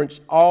remembrance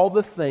all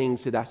the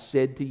things that I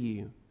said to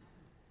you.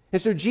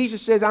 And so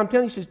Jesus says, I'm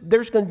telling you, he says,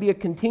 there's going to be a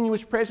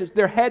continuous presence.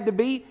 There had to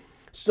be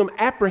some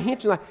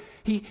apprehension. Like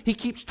he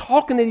keeps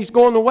talking that He's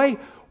going away.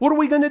 What are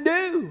we going to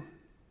do?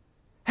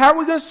 How are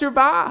we going to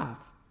survive?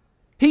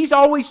 He's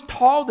always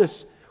taught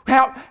us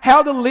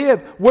how to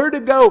live, where to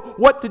go,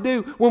 what to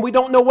do. When we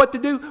don't know what to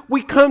do,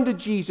 we come to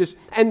Jesus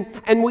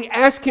and we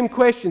ask Him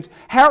questions.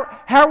 How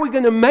are we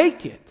going to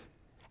make it?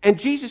 And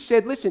Jesus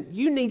said, listen,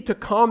 you need to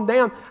calm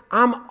down.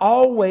 I'm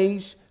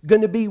always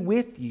going to be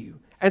with you.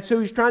 And so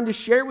He's trying to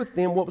share with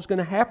them what was going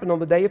to happen on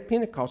the day of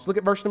Pentecost. Look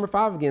at verse number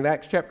 5 again,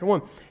 Acts chapter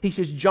 1. He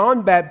says,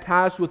 John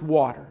baptized with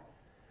water.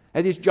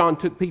 That is, John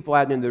took people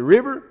out into the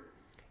river.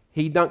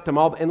 He dunked them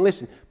all. And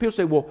listen, people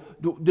say, well,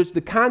 does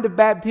the kind of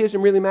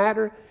baptism really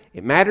matter?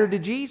 It mattered to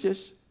Jesus.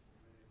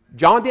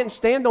 John didn't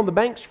stand on the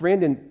banks,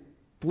 friend, and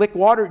flick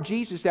water at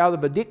Jesus out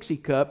of a Dixie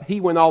cup.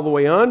 He went all the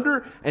way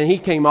under, and He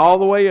came all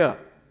the way up.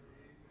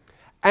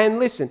 And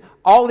listen,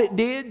 all it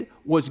did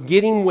was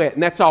get him wet.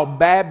 And that's all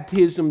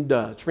baptism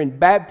does. Friend,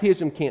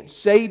 baptism can't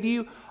save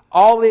you.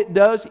 All it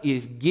does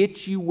is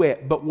get you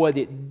wet. But what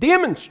it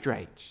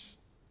demonstrates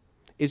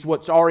is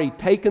what's already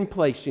taken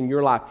place in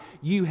your life.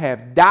 You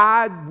have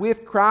died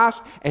with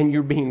Christ, and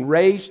you're being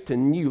raised to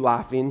new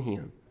life in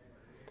Him.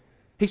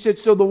 He said,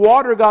 so the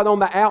water got on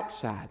the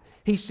outside.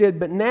 He said,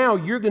 but now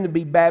you're going to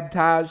be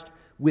baptized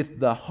with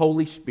the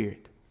Holy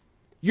Spirit.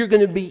 You're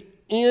going to be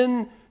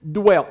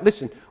indwelt.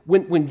 Listen,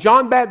 when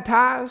John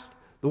baptized,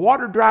 the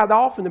water dried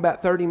off in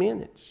about 30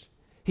 minutes.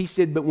 He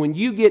said, but when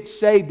you get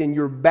saved and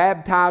you're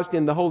baptized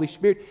in the Holy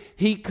Spirit,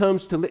 He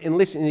comes to, and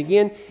listen, and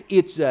again,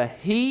 it's a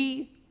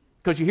He.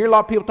 Because you hear a lot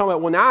of people talking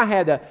about, well, now I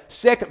had a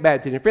second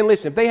baptism. Friend,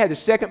 listen, if they had a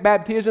second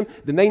baptism,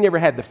 then they never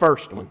had the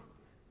first one.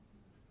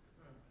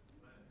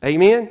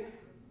 Amen?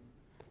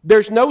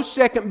 There's no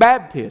second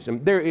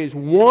baptism. There is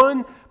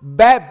one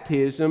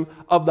baptism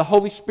of the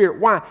Holy Spirit.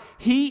 Why?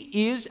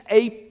 He is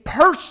a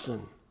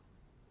person.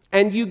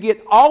 And you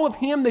get all of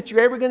Him that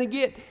you're ever going to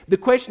get. The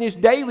question is,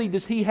 daily,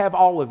 does He have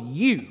all of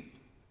you?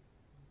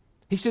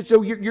 He said,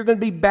 so you're going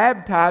to be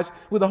baptized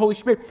with the Holy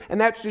Spirit. And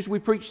that's just, we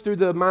preached through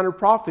the minor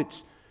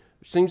prophets.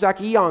 Seems like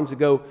eons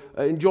ago.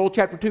 In Joel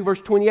chapter 2, verse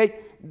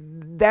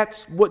 28,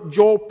 that's what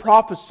Joel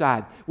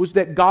prophesied, was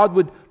that God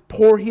would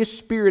pour His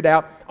Spirit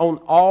out on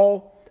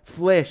all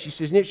flesh. He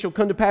says, and it shall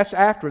come to pass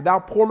after, thou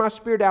pour my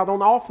Spirit out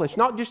on all flesh,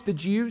 not just the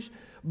Jews,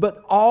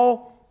 but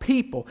all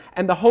people.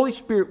 And the Holy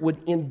Spirit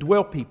would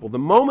indwell people. The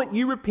moment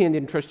you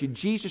repented and trusted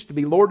Jesus to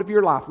be Lord of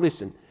your life,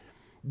 listen,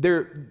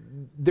 there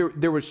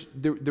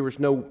was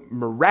no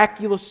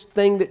miraculous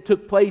thing that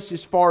took place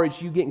as far as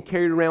you getting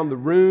carried around the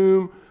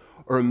room,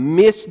 or a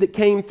mist that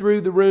came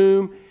through the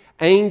room.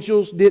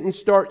 Angels didn't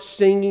start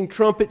singing.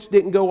 Trumpets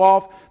didn't go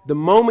off. The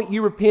moment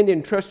you repented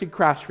and trusted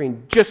Christ,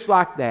 friend, just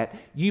like that,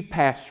 you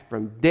passed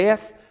from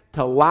death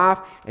to life,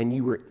 and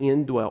you were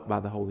indwelt by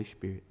the Holy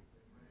Spirit.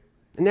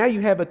 And now you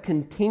have a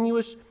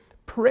continuous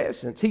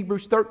presence.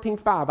 Hebrews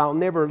 13:5, I'll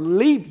never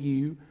leave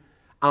you,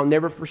 I'll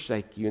never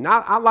forsake you. And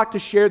I like to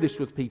share this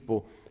with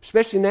people,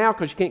 especially now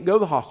because you can't go to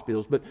the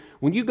hospitals. But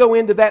when you go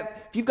into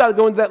that, if you've got to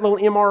go into that little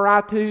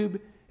MRI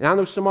tube, and I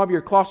know some of you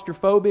are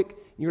claustrophobic,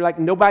 you're like,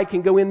 nobody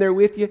can go in there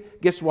with you.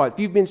 Guess what? If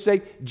you've been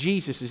saved,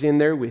 Jesus is in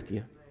there with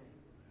you.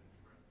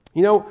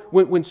 You know,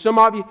 when some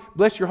of you,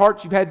 bless your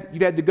hearts, you've had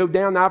to go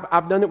down.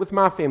 I've done it with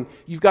my family.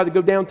 You've got to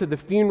go down to the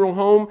funeral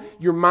home.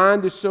 Your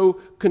mind is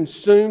so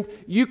consumed.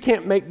 You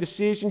can't make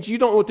decisions. You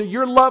don't know what to do.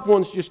 Your loved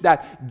ones just died.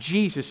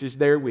 Jesus is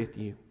there with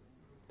you.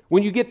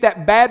 When you get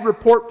that bad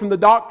report from the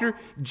doctor,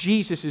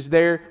 Jesus is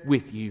there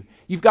with you.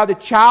 You've got a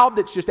child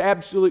that's just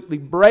absolutely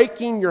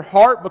breaking your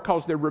heart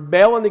because they're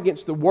rebelling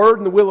against the Word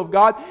and the will of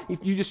God. If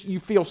you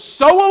feel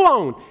so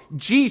alone,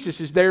 Jesus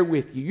is there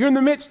with you. You're in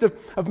the midst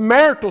of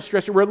marital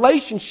stress, a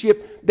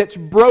relationship that's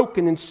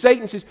broken, and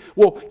Satan says,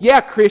 well, yeah,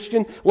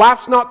 Christian,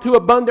 life's not too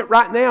abundant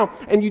right now,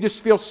 and you just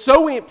feel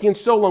so empty and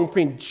so alone.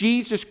 Friend,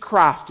 Jesus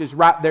Christ is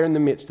right there in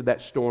the midst of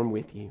that storm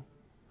with you.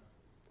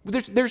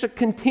 There's a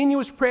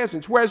continuous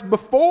presence. Whereas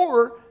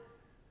before,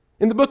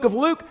 in the book of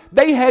Luke,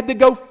 they had to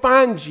go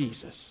find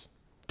Jesus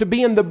to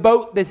be in the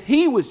boat that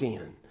He was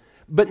in.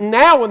 But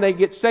now when they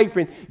get saved,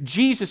 friend,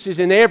 Jesus is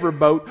in every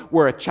boat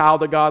where a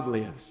child of God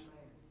lives.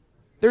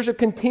 There's a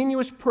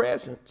continuous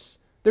presence.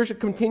 There's a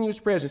continuous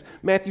presence.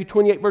 Matthew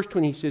 28, verse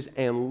 20, He says,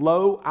 and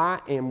lo,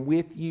 I am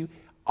with you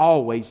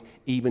always,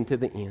 even to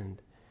the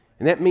end.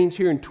 And that means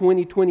here in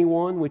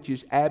 2021, which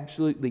is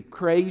absolutely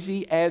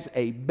crazy as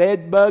a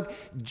bedbug,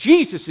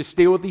 Jesus is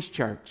still with His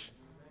church.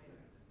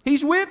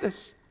 He's with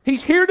us.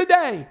 He's here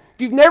today.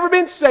 If you've never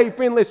been saved,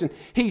 friend, listen,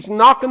 He's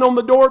knocking on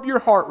the door of your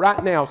heart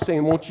right now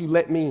saying, won't you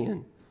let me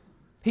in?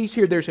 He's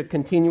here. There's a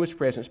continuous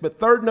presence. But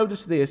third,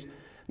 notice this.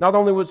 Not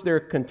only was there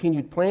a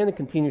continued plan, a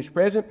continuous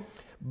presence,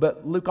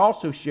 but Luke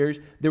also shares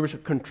there was a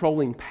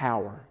controlling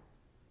power.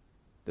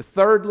 The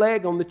third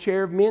leg on the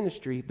chair of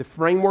ministry, the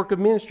framework of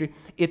ministry,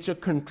 it's a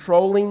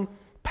controlling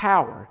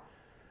power.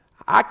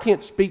 I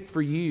can't speak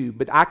for you,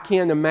 but I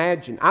can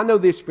imagine. I know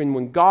this, friend,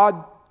 when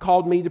God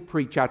called me to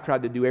preach, I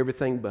tried to do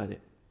everything but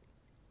it.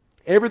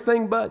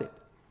 Everything but it.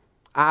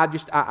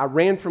 I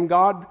ran from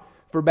God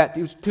for it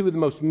was 2 of the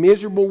most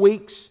miserable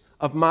weeks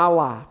of my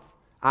life.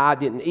 I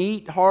didn't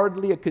eat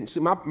hardly. I couldn't see.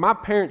 My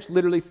parents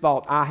literally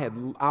thought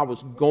I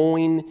was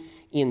going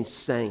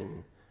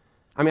insane.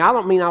 I mean, I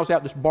don't mean I was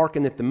out just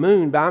barking at the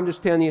moon, but I'm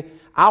just telling you,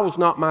 I was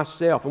not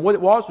myself. And what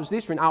it was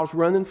this, friend, I was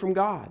running from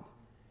God. And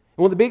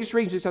one of the biggest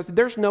reasons is I said,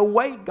 there's no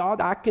way, God,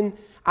 I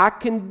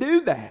can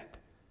do that.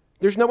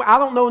 There's no way. I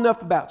don't know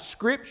enough about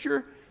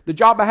Scripture. The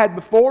job I had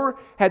before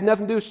had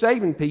nothing to do with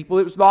saving people.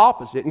 It was the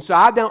opposite. And so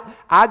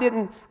I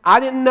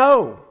didn't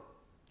know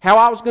how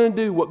I was going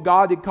to do what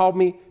God had called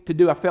me to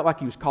do. I felt like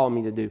He was calling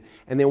me to do.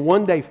 And then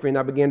one day, friend,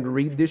 I began to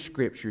read these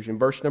Scriptures. And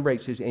verse number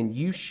 8 says, and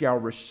you shall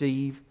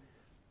receive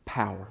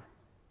power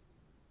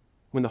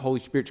when the Holy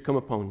Spirit's come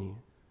upon you.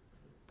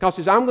 God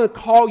says, I'm going to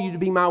call you to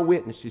be my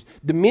witnesses.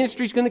 The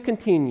ministry's going to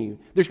continue.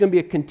 There's going to be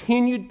a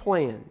continued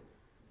plan.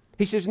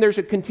 He says, and there's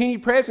a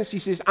continued presence. He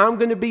says, I'm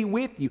going to be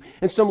with you.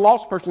 And some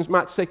lost persons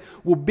might say,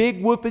 well,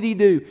 big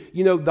whoopity-doo.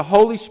 You know, the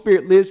Holy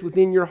Spirit lives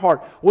within your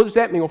heart. What does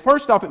that mean? Well,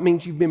 first off, it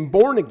means you've been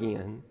born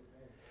again.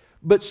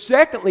 But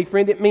secondly,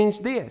 friend, it means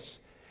this,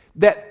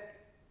 that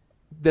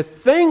the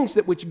things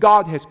that which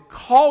God has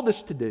called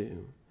us to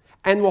do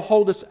and will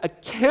hold us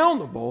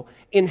accountable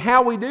in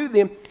how we do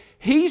them,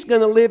 He's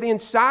going to live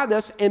inside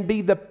us and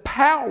be the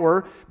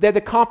power that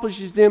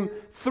accomplishes them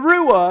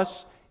through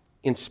us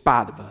in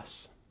spite of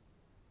us.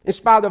 In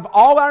spite of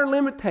all our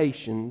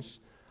limitations,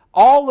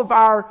 all of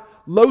our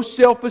low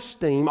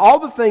self-esteem, all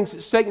the things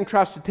that Satan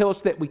tries to tell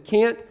us that we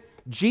can't,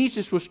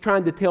 Jesus was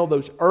trying to tell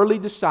those early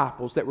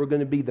disciples that were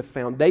going to be the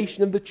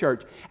foundation of the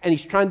church. And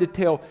He's trying to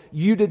tell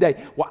you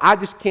today, well, I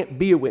just can't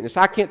be a witness.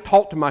 I can't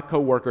talk to my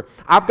coworker.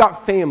 I've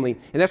got family.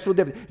 And that's what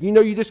you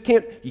know, you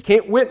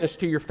can't witness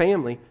to your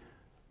family.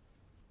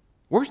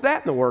 Where's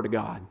that in the Word of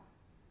God?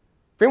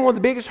 Friend, one of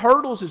the biggest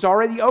hurdles is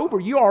already over.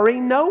 You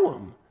already know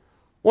them.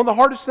 One of the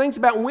hardest things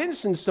about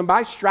witnessing to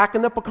somebody is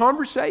striking up a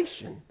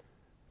conversation.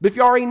 But if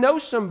you already know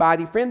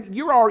somebody, friend,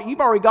 you've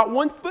already got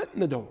one foot in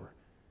the door.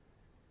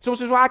 Someone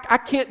says, well, I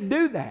can't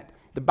do that.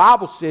 The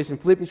Bible says in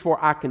Philippians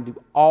 4, I can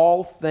do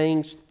all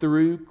things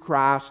through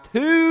Christ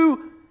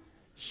who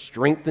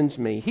strengthens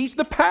me. He's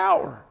the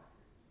power.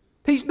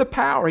 He's the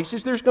power. He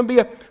says there's going to be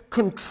a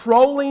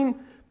controlling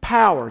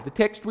power. The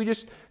text we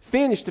just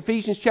finished,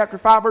 Ephesians chapter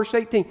 5, verse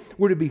 18,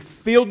 we're to be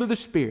filled with the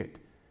Spirit.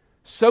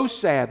 So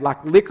sad,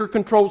 like liquor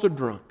controls a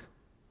drunk.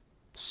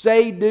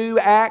 Say, do,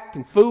 act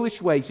in foolish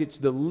ways. It's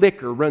the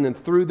liquor running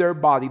through their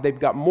body. They've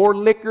got more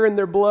liquor in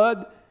their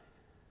blood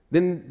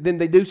than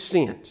they do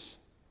sense.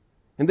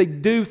 And they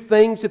do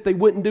things that they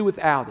wouldn't do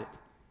without it.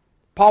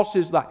 Paul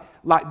says,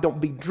 like don't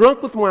be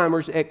drunk with wine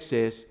or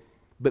excess,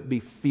 but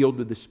be filled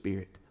with the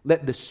Spirit.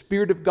 Let the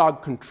Spirit of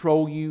God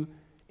control you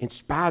in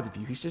spite of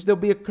you. He says there'll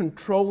be a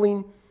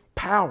controlling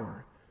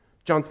power.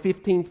 John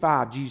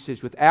 15:5, Jesus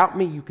says, without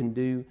me you can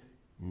do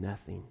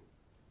nothing.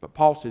 But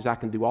Paul says, I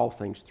can do all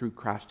things through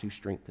Christ who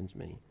strengthens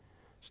me.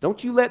 So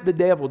don't you let the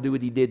devil do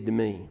what he did to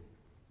me.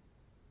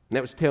 And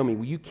that was tell me,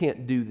 well, you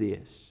can't do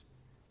this.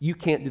 You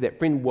can't do that.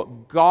 Friend,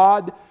 what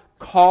God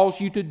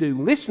calls you to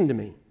do, listen to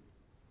me.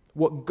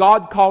 What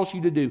God calls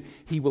you to do,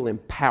 He will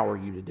empower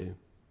you to do.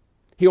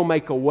 He'll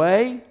make a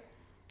way,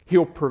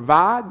 He'll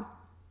provide,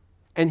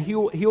 and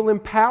He'll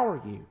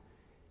empower you.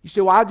 You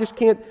say, well,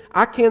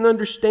 I can't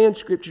understand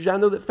Scriptures. I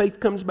know that faith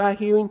comes by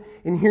hearing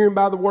and hearing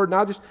by the Word,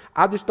 and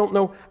I just don't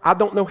know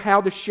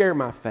how to share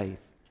my faith.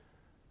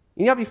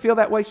 You know if you feel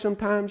that way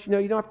sometimes? You know,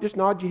 you don't have to just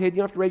nod your head, you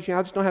don't have to raise your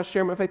hand, I just don't know how to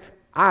share my faith.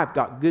 I've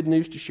got good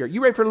news to share.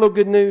 You ready for a little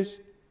good news?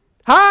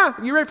 Huh?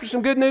 You ready for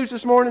some good news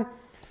this morning?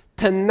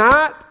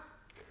 Tonight,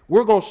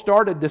 we're going to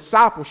start a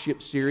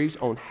discipleship series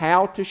on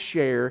how to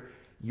share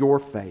your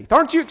faith.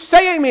 Aren't you?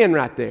 Say amen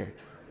right there.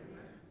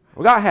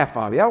 We got half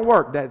of you. That'll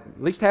work. At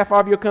least half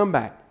of you will come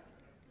back.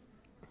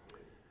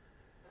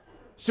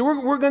 So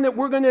we're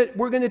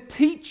going to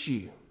teach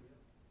you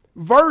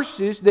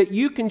verses that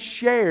you can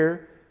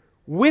share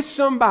with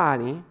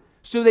somebody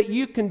so that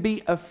you can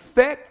be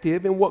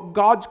effective in what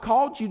God's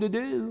called you to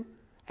do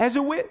as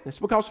a witness.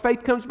 Because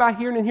faith comes by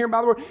hearing and hearing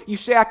by the word. You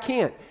say, I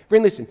can't.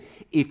 Friend, listen.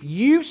 If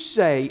you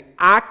say,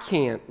 I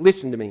can't,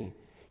 listen to me,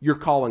 you're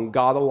calling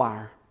God a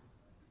liar.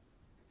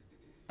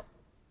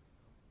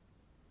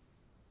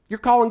 You're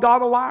calling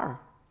God a liar.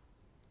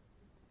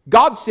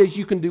 God says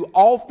you can do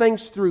all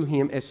things through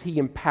Him as He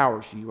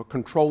empowers you, a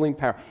controlling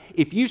power.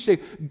 If you say,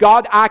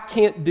 God, I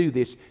can't do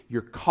this,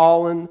 you're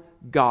calling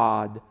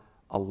God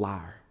a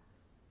liar.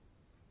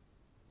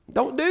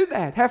 Don't do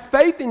that. Have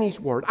faith in His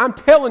Word. I'm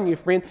telling you,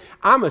 friend,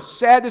 I'm a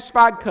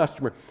satisfied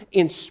customer.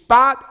 In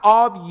spite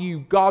of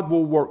you, God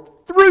will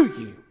work through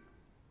you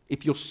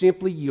if you'll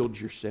simply yield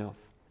yourself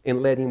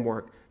and let Him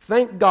work.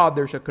 Thank God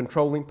there's a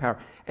controlling power.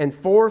 And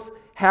fourth,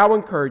 how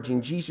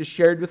encouraging. Jesus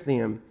shared with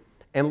them,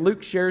 and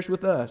Luke shares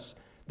with us,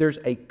 there's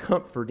a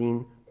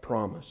comforting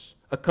promise.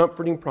 A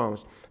comforting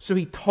promise. So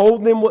He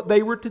told them what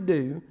they were to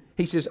do.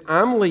 He says,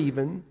 I'm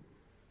leaving.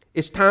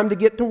 It's time to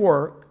get to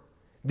work.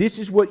 This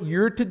is what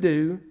you're to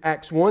do.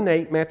 Acts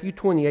 1:8, Matthew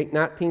 28,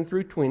 19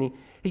 through 20.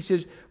 He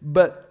says,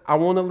 but I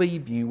want to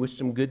leave you with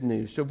some good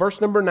news. So verse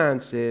number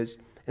 9 says,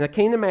 and I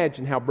can't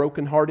imagine how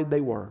brokenhearted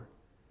they were.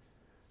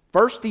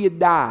 First He had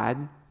died,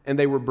 and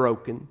they were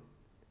broken.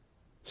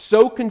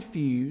 So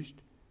confused.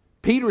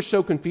 Peter was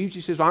so confused,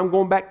 he says, well, I'm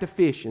going back to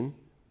fishing.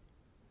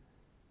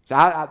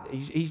 So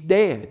he's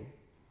dead.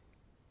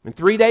 And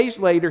 3 days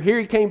later, here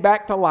he came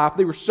back to life.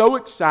 They were so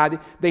excited,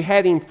 they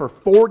had him for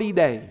 40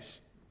 days.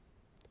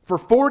 For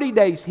 40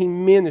 days, he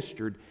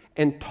ministered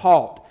and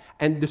taught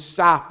and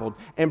discipled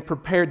and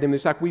prepared them.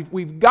 It's like,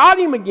 we've got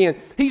him again.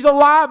 He's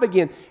alive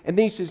again. And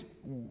then he says,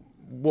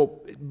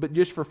 well, but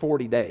just for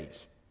 40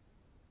 days.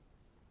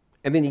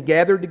 And then he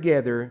gathered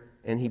together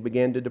and he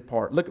began to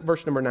depart. Look at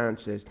verse number 9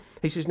 says.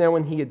 He says, now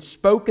when he had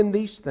spoken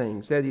these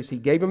things, that is, he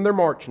gave them their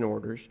marching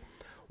orders,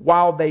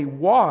 while they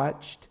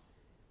watched,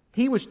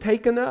 he was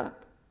taken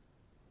up.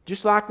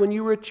 Just like when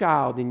you were a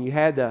child and you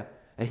had a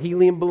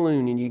helium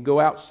balloon and you'd go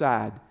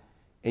outside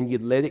and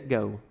you'd let it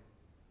go.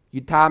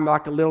 You'd tie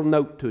like a little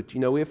note to it. You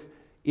know,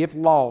 if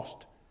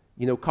lost,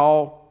 you know,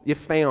 call, if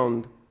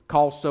found,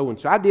 call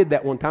so-and-so. I did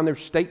that one time. There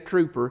was a state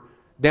trooper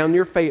down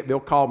near Fayetteville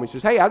called me and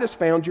says, hey, I just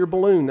found your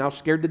balloon. I was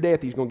scared to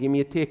death he's going to give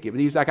me a ticket.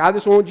 But he's like, I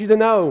just wanted you to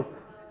know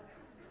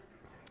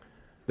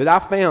that I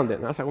found it.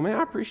 And I was like, well, man,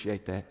 I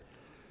appreciate that.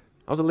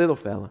 I was a little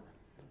fella.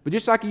 But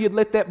just like you'd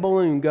let that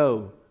balloon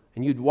go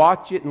and you'd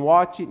watch it and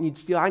I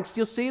can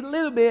still see it a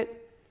little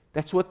bit.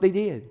 That's what they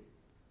did.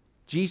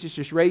 Jesus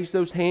just raised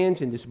those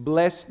hands and just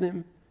blessed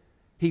them.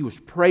 He was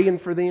praying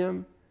for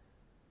them.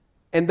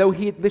 And though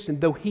he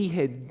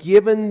had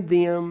given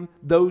them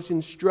those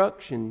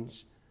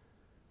instructions,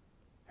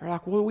 they're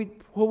like, what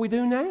do we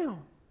do now?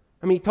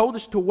 I mean, He told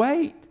us to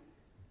wait. And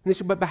they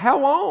said, but how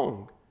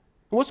long?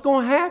 And what's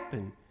going to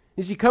happen?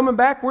 Is He coming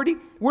back? Where'd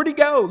he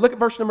go? Look at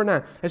verse number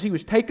 9. As He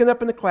was taken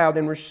up in the cloud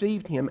and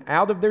received Him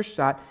out of their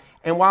sight,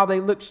 and while they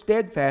looked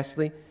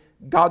steadfastly,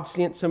 God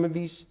sent some of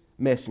His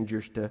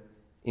messengers to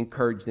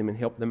encourage them and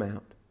help them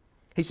out.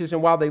 He says,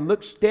 and while they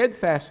looked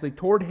steadfastly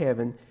toward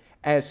heaven,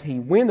 as He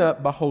went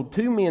up, behold,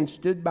 2 men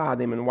stood by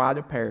them in white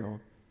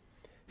apparel,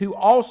 who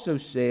also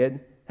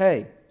said,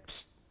 hey,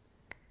 psst,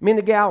 men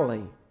of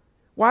Galilee,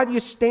 why do you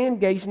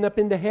stand gazing up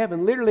into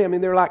heaven? Literally, I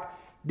mean, they're like,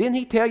 didn't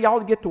He tell y'all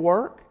to get to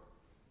work?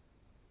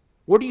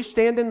 What are you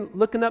standing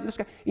looking up in the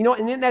sky? You know,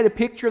 and isn't that a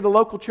picture of the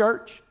local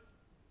church?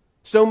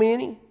 So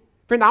many.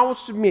 Friend, I will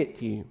submit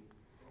to you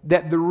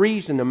that the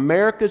reason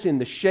America's in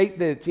the shape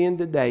that it's in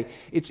today,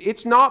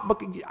 it's not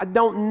because,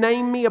 don't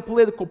name me a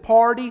political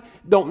party,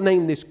 don't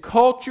name this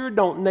culture,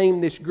 don't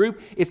name this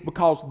group. It's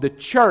because the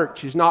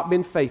church has not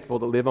been faithful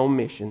to live on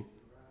mission.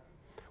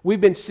 We've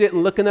been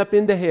sitting looking up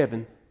into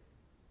heaven,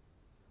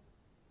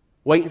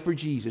 waiting for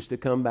Jesus to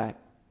come back.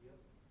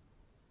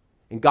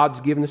 And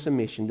God's given us a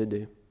mission to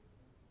do.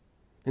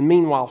 And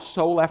meanwhile,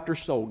 soul after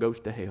soul goes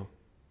to hell.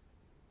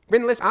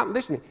 Friend,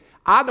 listen,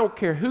 I don't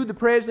care who the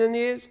president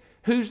is,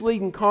 who's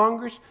leading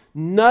Congress.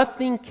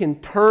 Nothing can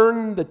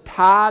turn the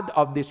tide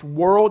of this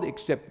world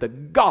except the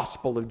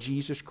gospel of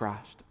Jesus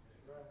Christ.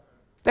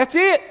 That's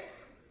it.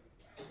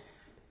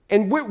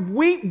 And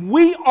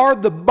we are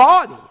the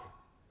body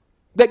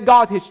that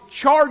God has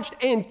charged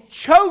and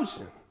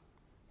chosen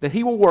that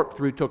He will work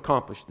through to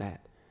accomplish that.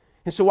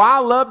 And so I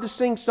love to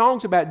sing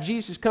songs about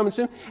Jesus coming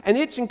soon. And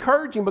it's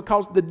encouraging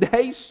because the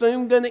day's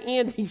soon going to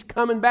end. He's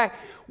coming back.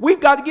 We've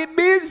got to get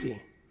busy. And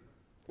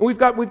we've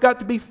got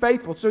to be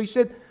faithful. So He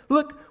said,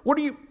 look, what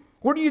are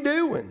you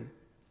doing?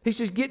 He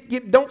says,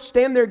 don't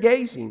stand there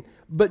gazing.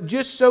 But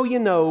just so you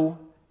know,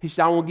 He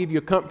said, I will give you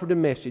a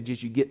comforting message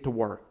as you get to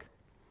work.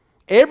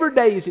 Every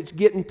day as it's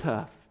getting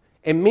tough,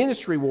 and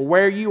ministry will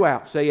wear you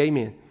out. Say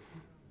amen.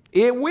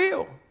 It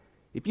will.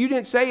 If you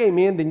didn't say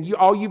amen, then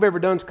all you've ever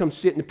done is come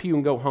sit in the pew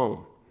and go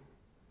home.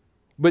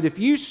 But if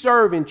you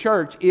serve in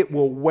church, it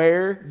will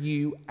wear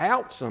you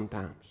out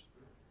sometimes.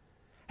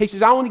 He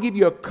says, I want to give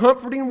you a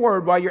comforting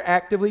word while you're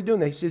actively doing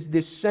that. He says,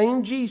 this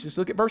same Jesus,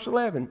 look at verse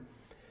 11,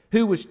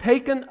 who was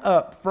taken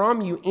up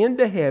from you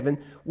into heaven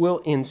will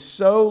in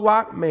so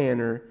like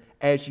manner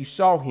as you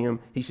saw him,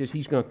 he says,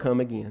 he's going to come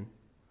again.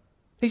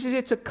 He says,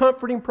 it's a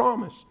comforting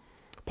promise.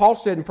 Paul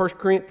said in 1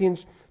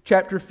 Corinthians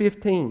chapter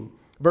 15,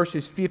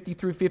 verses 50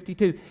 through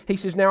 52, he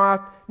says,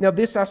 Now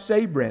this I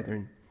say,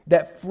 brethren,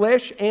 that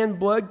flesh and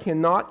blood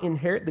cannot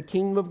inherit the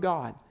kingdom of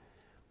God.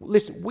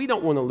 Listen, we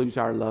don't want to lose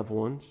our loved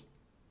ones.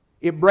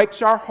 It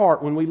breaks our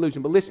heart when we lose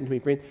them. But listen to me,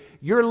 friend.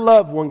 Your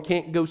loved one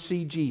can't go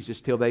see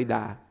Jesus till they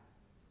die.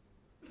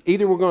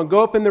 Either we're going to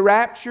go up in the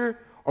rapture,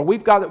 or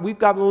we've got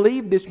to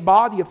leave this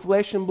body of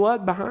flesh and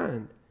blood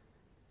behind.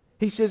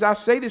 He says, I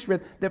say this,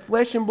 friend, that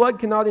flesh and blood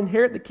cannot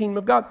inherit the kingdom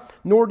of God,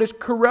 nor does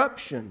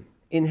corruption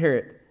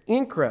inherit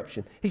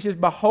incorruption. He says,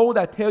 behold,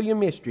 I tell you a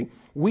mystery.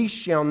 We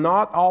shall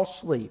not all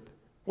sleep.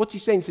 What's he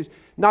saying? He says,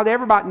 not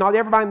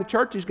everybody in the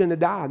church is going to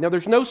die. Now,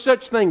 there's no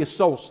such thing as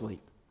soul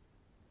sleep.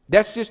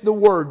 That's just the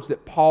words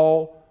that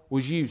Paul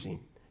was using.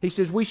 He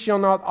says, we shall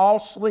not all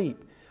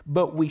sleep,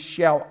 but we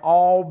shall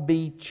all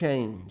be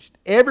changed.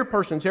 Every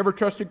person that's ever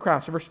trusted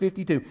Christ, verse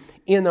 52,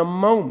 in a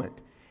moment,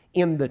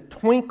 in the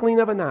twinkling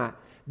of an eye.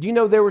 Do you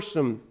know there were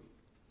some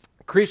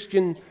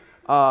Christian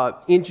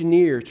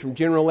engineers from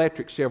General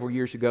Electric several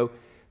years ago?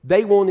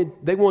 They wanted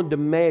to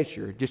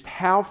measure just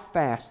how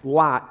fast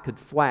light could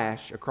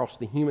flash across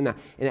the human eye.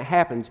 And it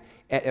happens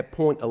at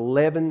point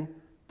 11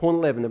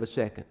 of a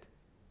second.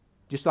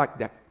 Just like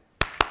that.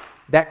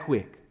 That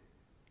quick.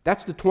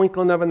 That's the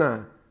twinkling of an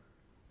eye.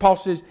 Paul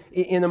says,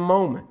 in a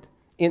moment,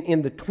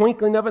 in the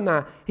twinkling of an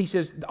eye, he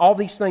says, all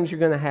these things are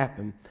going to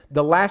happen.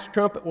 The last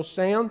trumpet will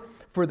sound,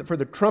 for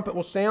the trumpet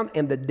will sound,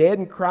 and the dead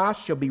in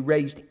Christ shall be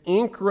raised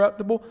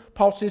incorruptible.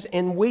 Paul says,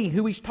 and we,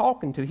 who he's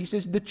talking to, he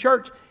says, the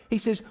church, he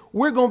says,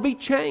 we're going to be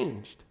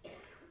changed.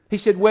 He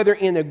said, whether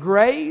in a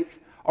grave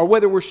or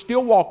whether we're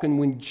still walking,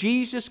 when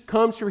Jesus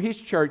comes for his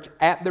church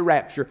at the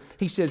rapture,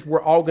 he says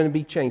we're all going to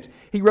be changed.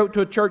 He wrote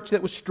to a church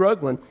that was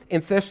struggling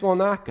in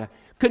Thessalonica.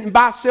 Couldn't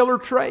buy, sell, or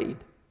trade.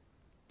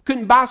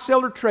 Couldn't buy,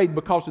 sell, or trade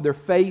because of their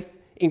faith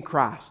in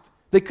Christ.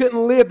 They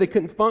couldn't live. They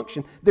couldn't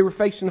function. They were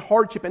facing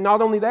hardship. And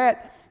not only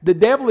that, the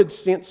devil had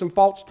sent some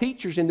false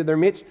teachers into their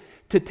midst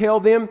to tell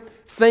them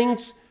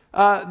things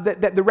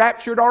that the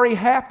rapture had already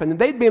happened. And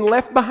they'd been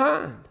left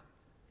behind.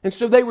 And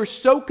so they were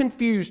so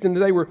confused and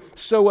they were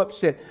so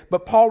upset.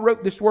 But Paul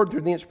wrote this word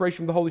through the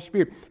inspiration of the Holy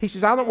Spirit. He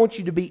says, I don't want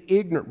you to be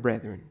ignorant,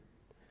 brethren,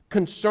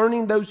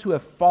 concerning those who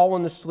have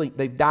fallen asleep.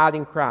 They've died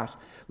in Christ.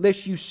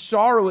 Lest you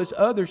sorrow as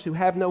others who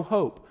have no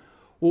hope.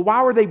 Well,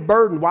 why were they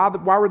burdened? Why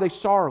were they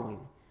sorrowing?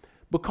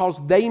 Because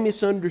they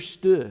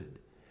misunderstood.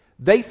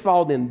 They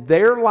thought in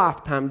their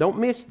lifetime, don't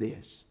miss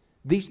this.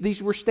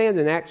 These were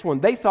standing in Acts 1.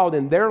 They thought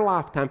in their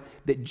lifetime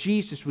that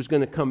Jesus was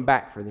going to come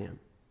back for them.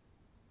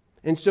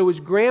 And so his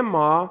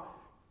grandma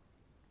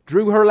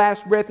drew her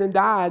last breath and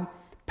died.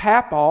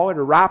 Papa, at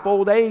a ripe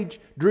old age,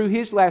 drew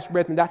his last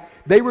breath and died.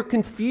 They were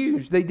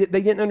confused. They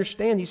didn't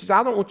understand. He says,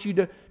 I don't want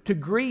you to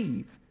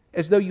grieve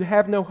as though you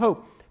have no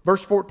hope.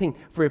 Verse 14,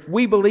 for if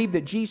we believe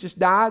that Jesus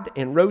died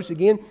and rose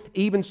again,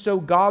 even so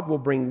God will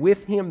bring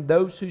with him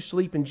those who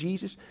sleep in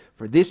Jesus.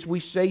 For this we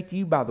say to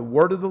you by the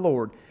word of the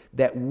Lord,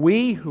 that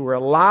we who are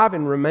alive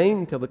and remain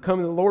until the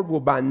coming of the Lord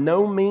will by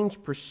no means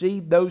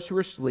precede those who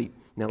are asleep.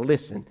 Now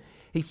listen,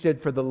 he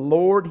said, for the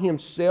Lord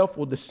himself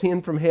will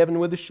descend from heaven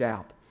with a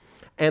shout,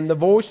 and the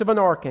voice of an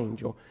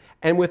archangel,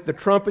 and with the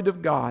trumpet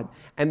of God.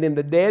 And then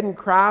the dead in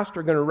Christ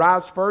are going to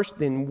rise first.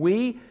 Then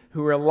we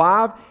who are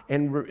alive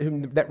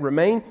and that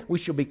remain, we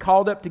shall be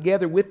called up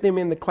together with them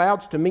in the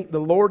clouds to meet the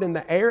Lord in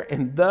the air,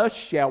 and thus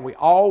shall we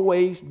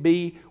always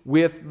be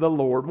with the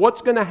Lord.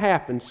 What's going to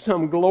happen?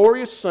 Some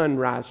glorious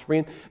sunrise,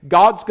 friend.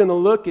 God's going to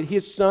look at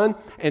his son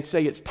and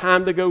say, it's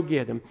time to go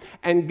get him.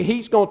 And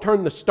he's going to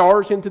turn the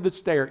stars into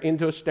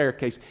a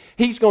staircase.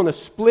 He's going to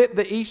split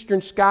the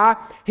eastern sky.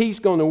 He's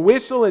going to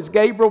whistle as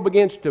Gabriel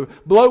begins to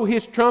blow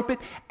his trumpet.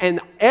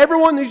 And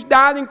everyone who's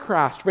died in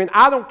Christ, friend,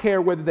 I don't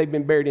care whether they've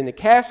been buried in a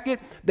casket,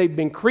 they've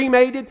been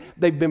cremated,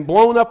 they've been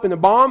blown up in a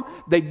bomb,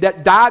 they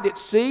died at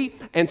sea,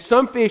 and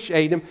some fish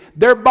ate them.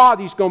 Their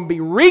body's going to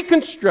be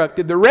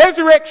reconstructed. The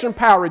resurrection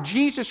power of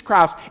Jesus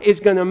Christ is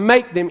going to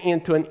make them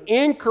into an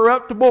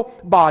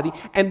incorruptible body.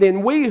 And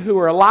then we who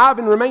are alive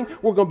and remain,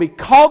 we're going to be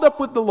called up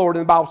with the Lord.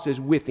 And the Bible says,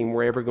 with him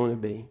we're ever going to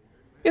be.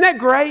 Isn't that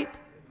great?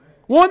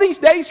 One of these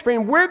days,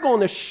 friend, we're going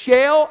to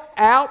shell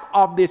out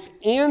of this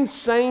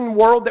insane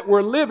world that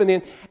we're living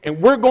in, and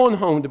we're going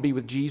home to be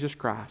with Jesus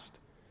Christ.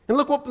 And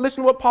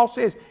listen to what Paul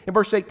says in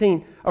verse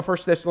 18 of 1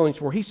 Thessalonians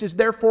 4. He says,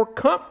 therefore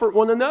comfort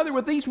one another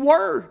with these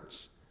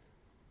words.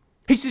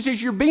 He says,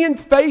 as you're being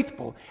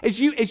faithful, as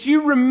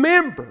you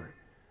remember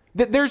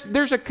that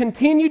there's a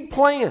continued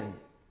plan.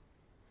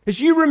 As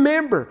you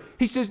remember,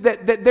 he says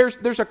that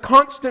there's a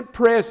constant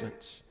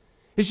presence.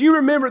 As you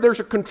remember, there's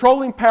a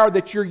controlling power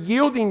that you're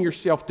yielding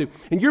yourself to,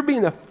 and you're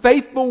being a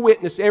faithful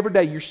witness every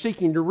day. You're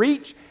seeking to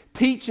reach,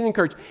 teach, and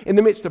encourage. In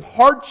the midst of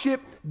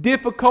hardship,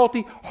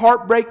 difficulty,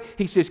 heartbreak,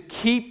 He says,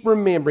 keep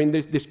remembering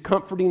this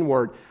comforting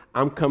word.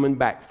 I'm coming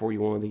back for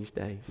you one of these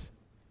days.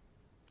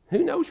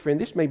 Who knows, friend?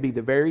 This may be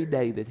the very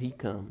day that He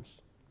comes.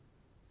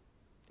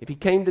 If He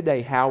came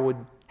today, how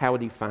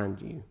would He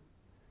find you?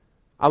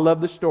 I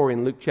love the story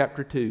in Luke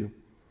chapter 2,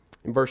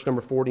 in verse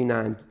number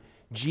 49.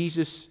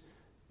 Jesus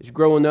is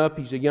growing up.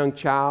 He's a young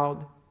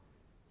child.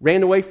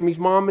 Ran away from his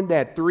mom and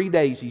dad. 3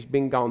 days he's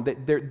been gone.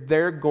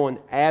 They're going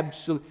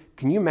absolutely...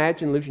 Can you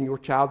imagine losing your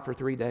child for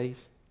 3 days?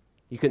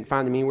 You couldn't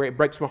find him anywhere. It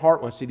breaks my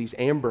heart when I see these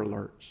Amber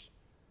Alerts.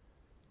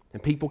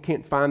 And people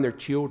can't find their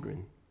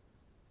children.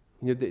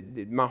 You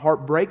know, my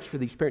heart breaks for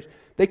these parents.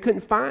 They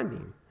couldn't find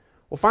him.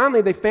 Well,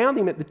 finally they found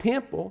him at the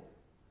temple.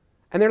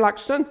 And they're like,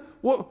 son,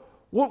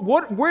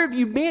 where have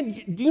you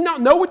been? Do you not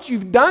know what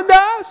you've done to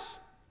us?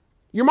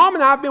 Your mom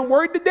and I have been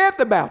worried to death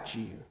about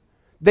you.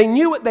 They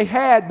knew what they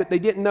had, but they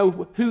didn't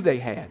know who they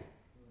had.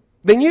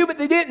 They knew, but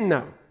they didn't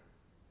know.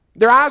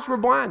 Their eyes were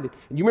blinded.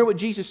 And you remember what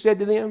Jesus said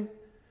to them?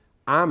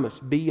 I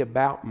must be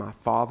about my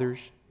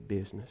Father's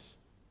business.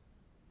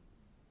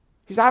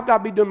 He said, I've got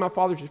to be doing my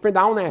Father's business. Friend,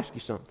 I want to ask you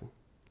something.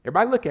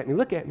 Everybody look at me.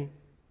 Look at me.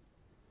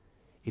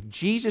 If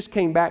Jesus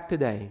came back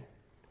today,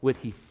 would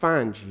He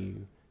find you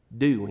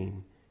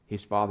doing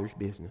His Father's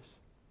business?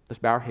 Let's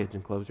bow our heads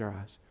and close our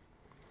eyes.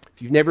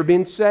 If you've never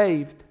been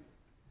saved,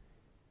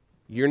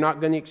 you're not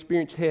going to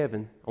experience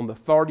heaven. On the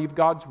authority of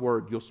God's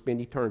Word, you'll spend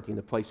eternity in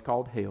a place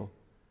called hell,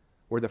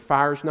 where the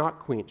fire is not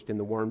quenched and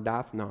the worm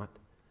dieth not.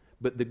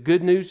 But the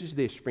good news is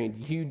this, friend,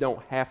 you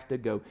don't have to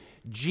go.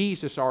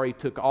 Jesus already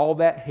took all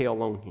that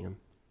hell on Him.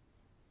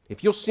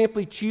 If you'll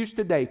simply choose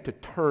today to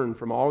turn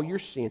from all your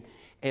sin,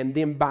 and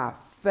then by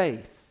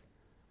faith,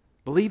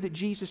 believe that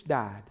Jesus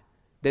died,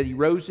 that He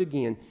rose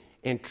again,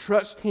 and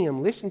trust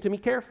Him, listen to me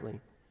carefully,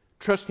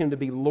 trust Him to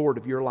be Lord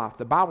of your life.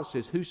 The Bible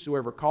says,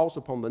 whosoever calls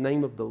upon the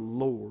name of the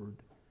Lord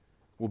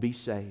will be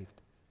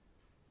saved.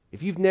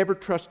 If you've never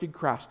trusted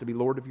Christ to be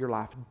Lord of your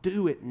life,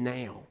 do it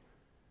now.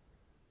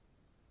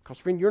 Because,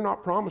 friend, you're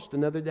not promised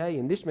another day,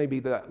 and this may be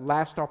the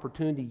last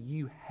opportunity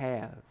you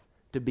have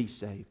to be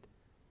saved.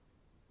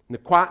 In the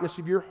quietness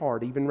of your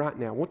heart, even right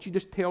now, won't you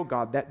just tell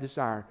God that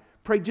desire?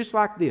 Pray just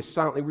like this,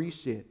 silently where you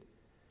sit.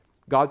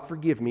 God,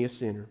 forgive me, a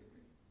sinner.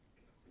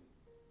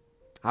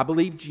 I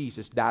believe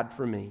Jesus died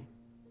for me.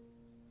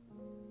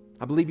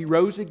 I believe He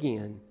rose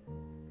again,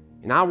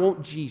 and I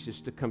want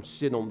Jesus to come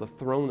sit on the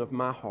throne of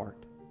my heart.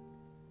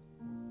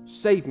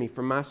 Save me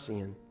from my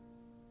sin.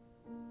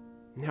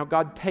 Now,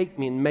 God, take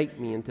me and make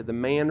me into the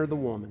man or the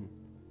woman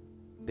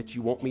that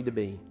You want me to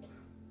be.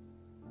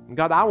 And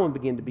God, I want to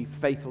begin to be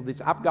faithful.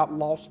 I've got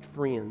lost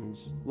friends,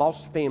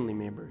 lost family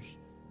members,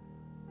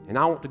 and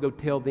I want to go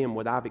tell them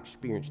what I've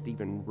experienced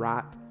even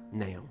right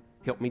now.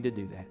 Help me to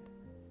do that.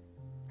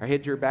 Our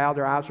heads are bowed,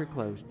 our eyes are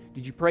closed.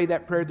 Did you pray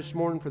that prayer this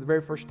morning for the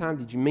very first time?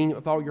 Did you mean it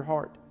with all your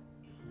heart?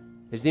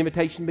 As the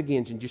invitation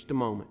begins in just a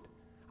moment,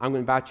 I'm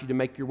going to invite you to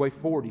make your way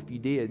forward if you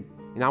did.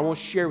 And I want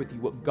to share with you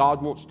what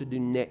God wants to do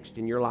next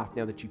in your life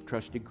now that you've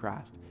trusted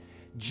Christ.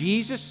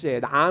 Jesus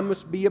said, I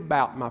must be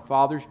about my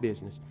Father's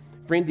business.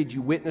 Friend, did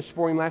you witness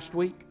for Him last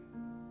week?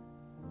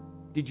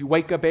 Did you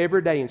wake up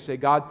every day and say,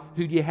 God,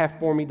 who do You have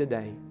for me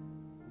today?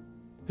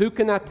 Who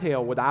can I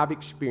tell what I've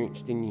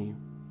experienced in You?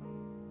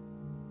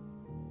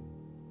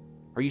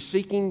 Are you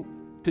seeking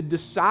to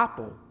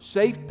disciple,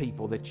 save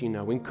people that you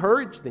know,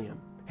 encourage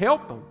them,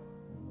 help them?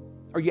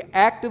 Are you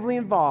actively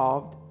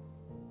involved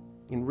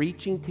in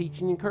reaching,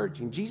 teaching,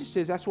 encouraging? Jesus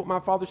says that's what my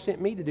Father sent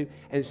me to do.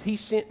 And as He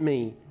sent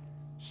me,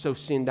 so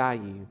send I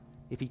you.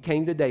 If He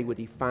came today, would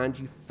He find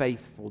you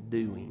faithful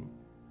doing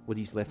what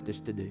He's left us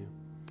to do?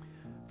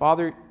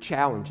 Father,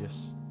 challenge us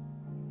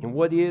in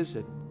what is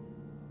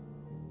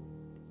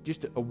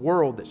just a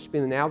world that's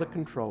spinning out of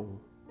control.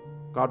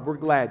 God, we're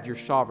glad You're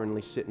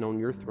sovereignly sitting on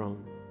Your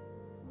throne.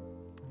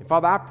 And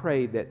Father, I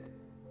pray that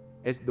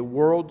as the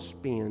world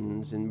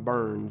spins and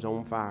burns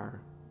on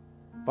fire,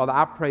 Father,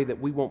 I pray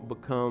that we won't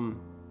become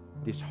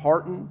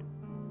disheartened.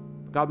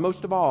 God,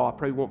 most of all, I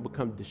pray we won't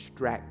become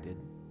distracted.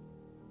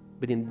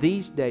 But in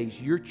these days,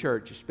 Your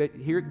church,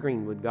 especially here at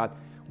Greenwood, God,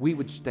 we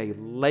would stay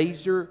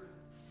laser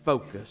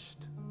focused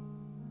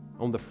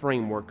on the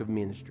framework of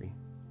ministry,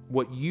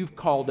 what You've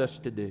called us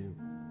to do.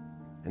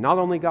 And not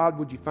only, God,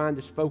 would You find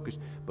us focused,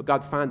 but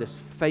God, find us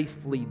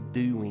faithfully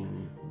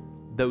doing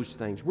those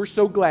things. We're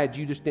so glad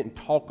You just didn't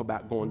talk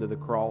about going to the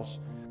cross,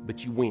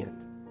 but You went.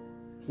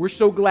 We're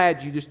so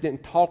glad You just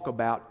didn't talk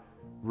about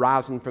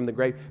rising from the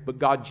grave, but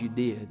God, You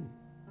did.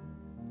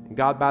 And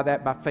God,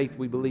 by faith,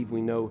 we believe, we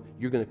know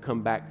You're going to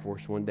come back for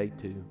us one day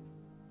too.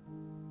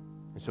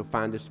 And so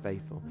find us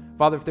faithful.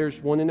 Father, if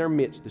there's one in our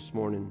midst this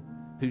morning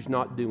who's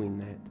not doing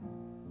that,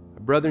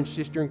 a brother and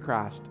sister in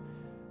Christ,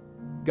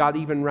 God,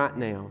 even right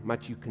now,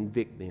 might You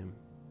convict them.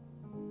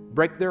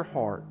 Break their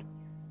heart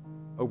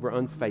over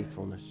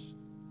unfaithfulness.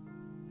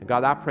 And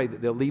God, I pray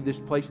that they'll leave this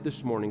place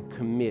this morning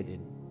committed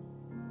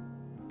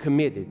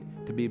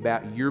to be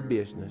about Your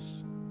business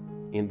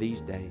in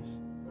these days.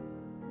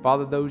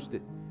 Father, those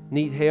that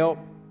need help,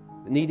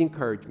 that need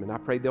encouragement, I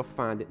pray they'll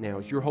find it now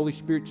as your Holy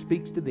Spirit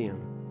speaks to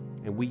them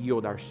and we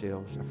yield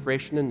ourselves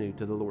afresh and anew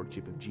to the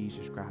Lordship of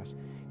Jesus Christ.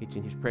 It's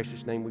in His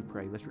precious name we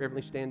pray. Let's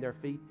reverently stand to our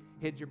feet.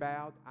 Heads are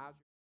bowed, eyes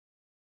are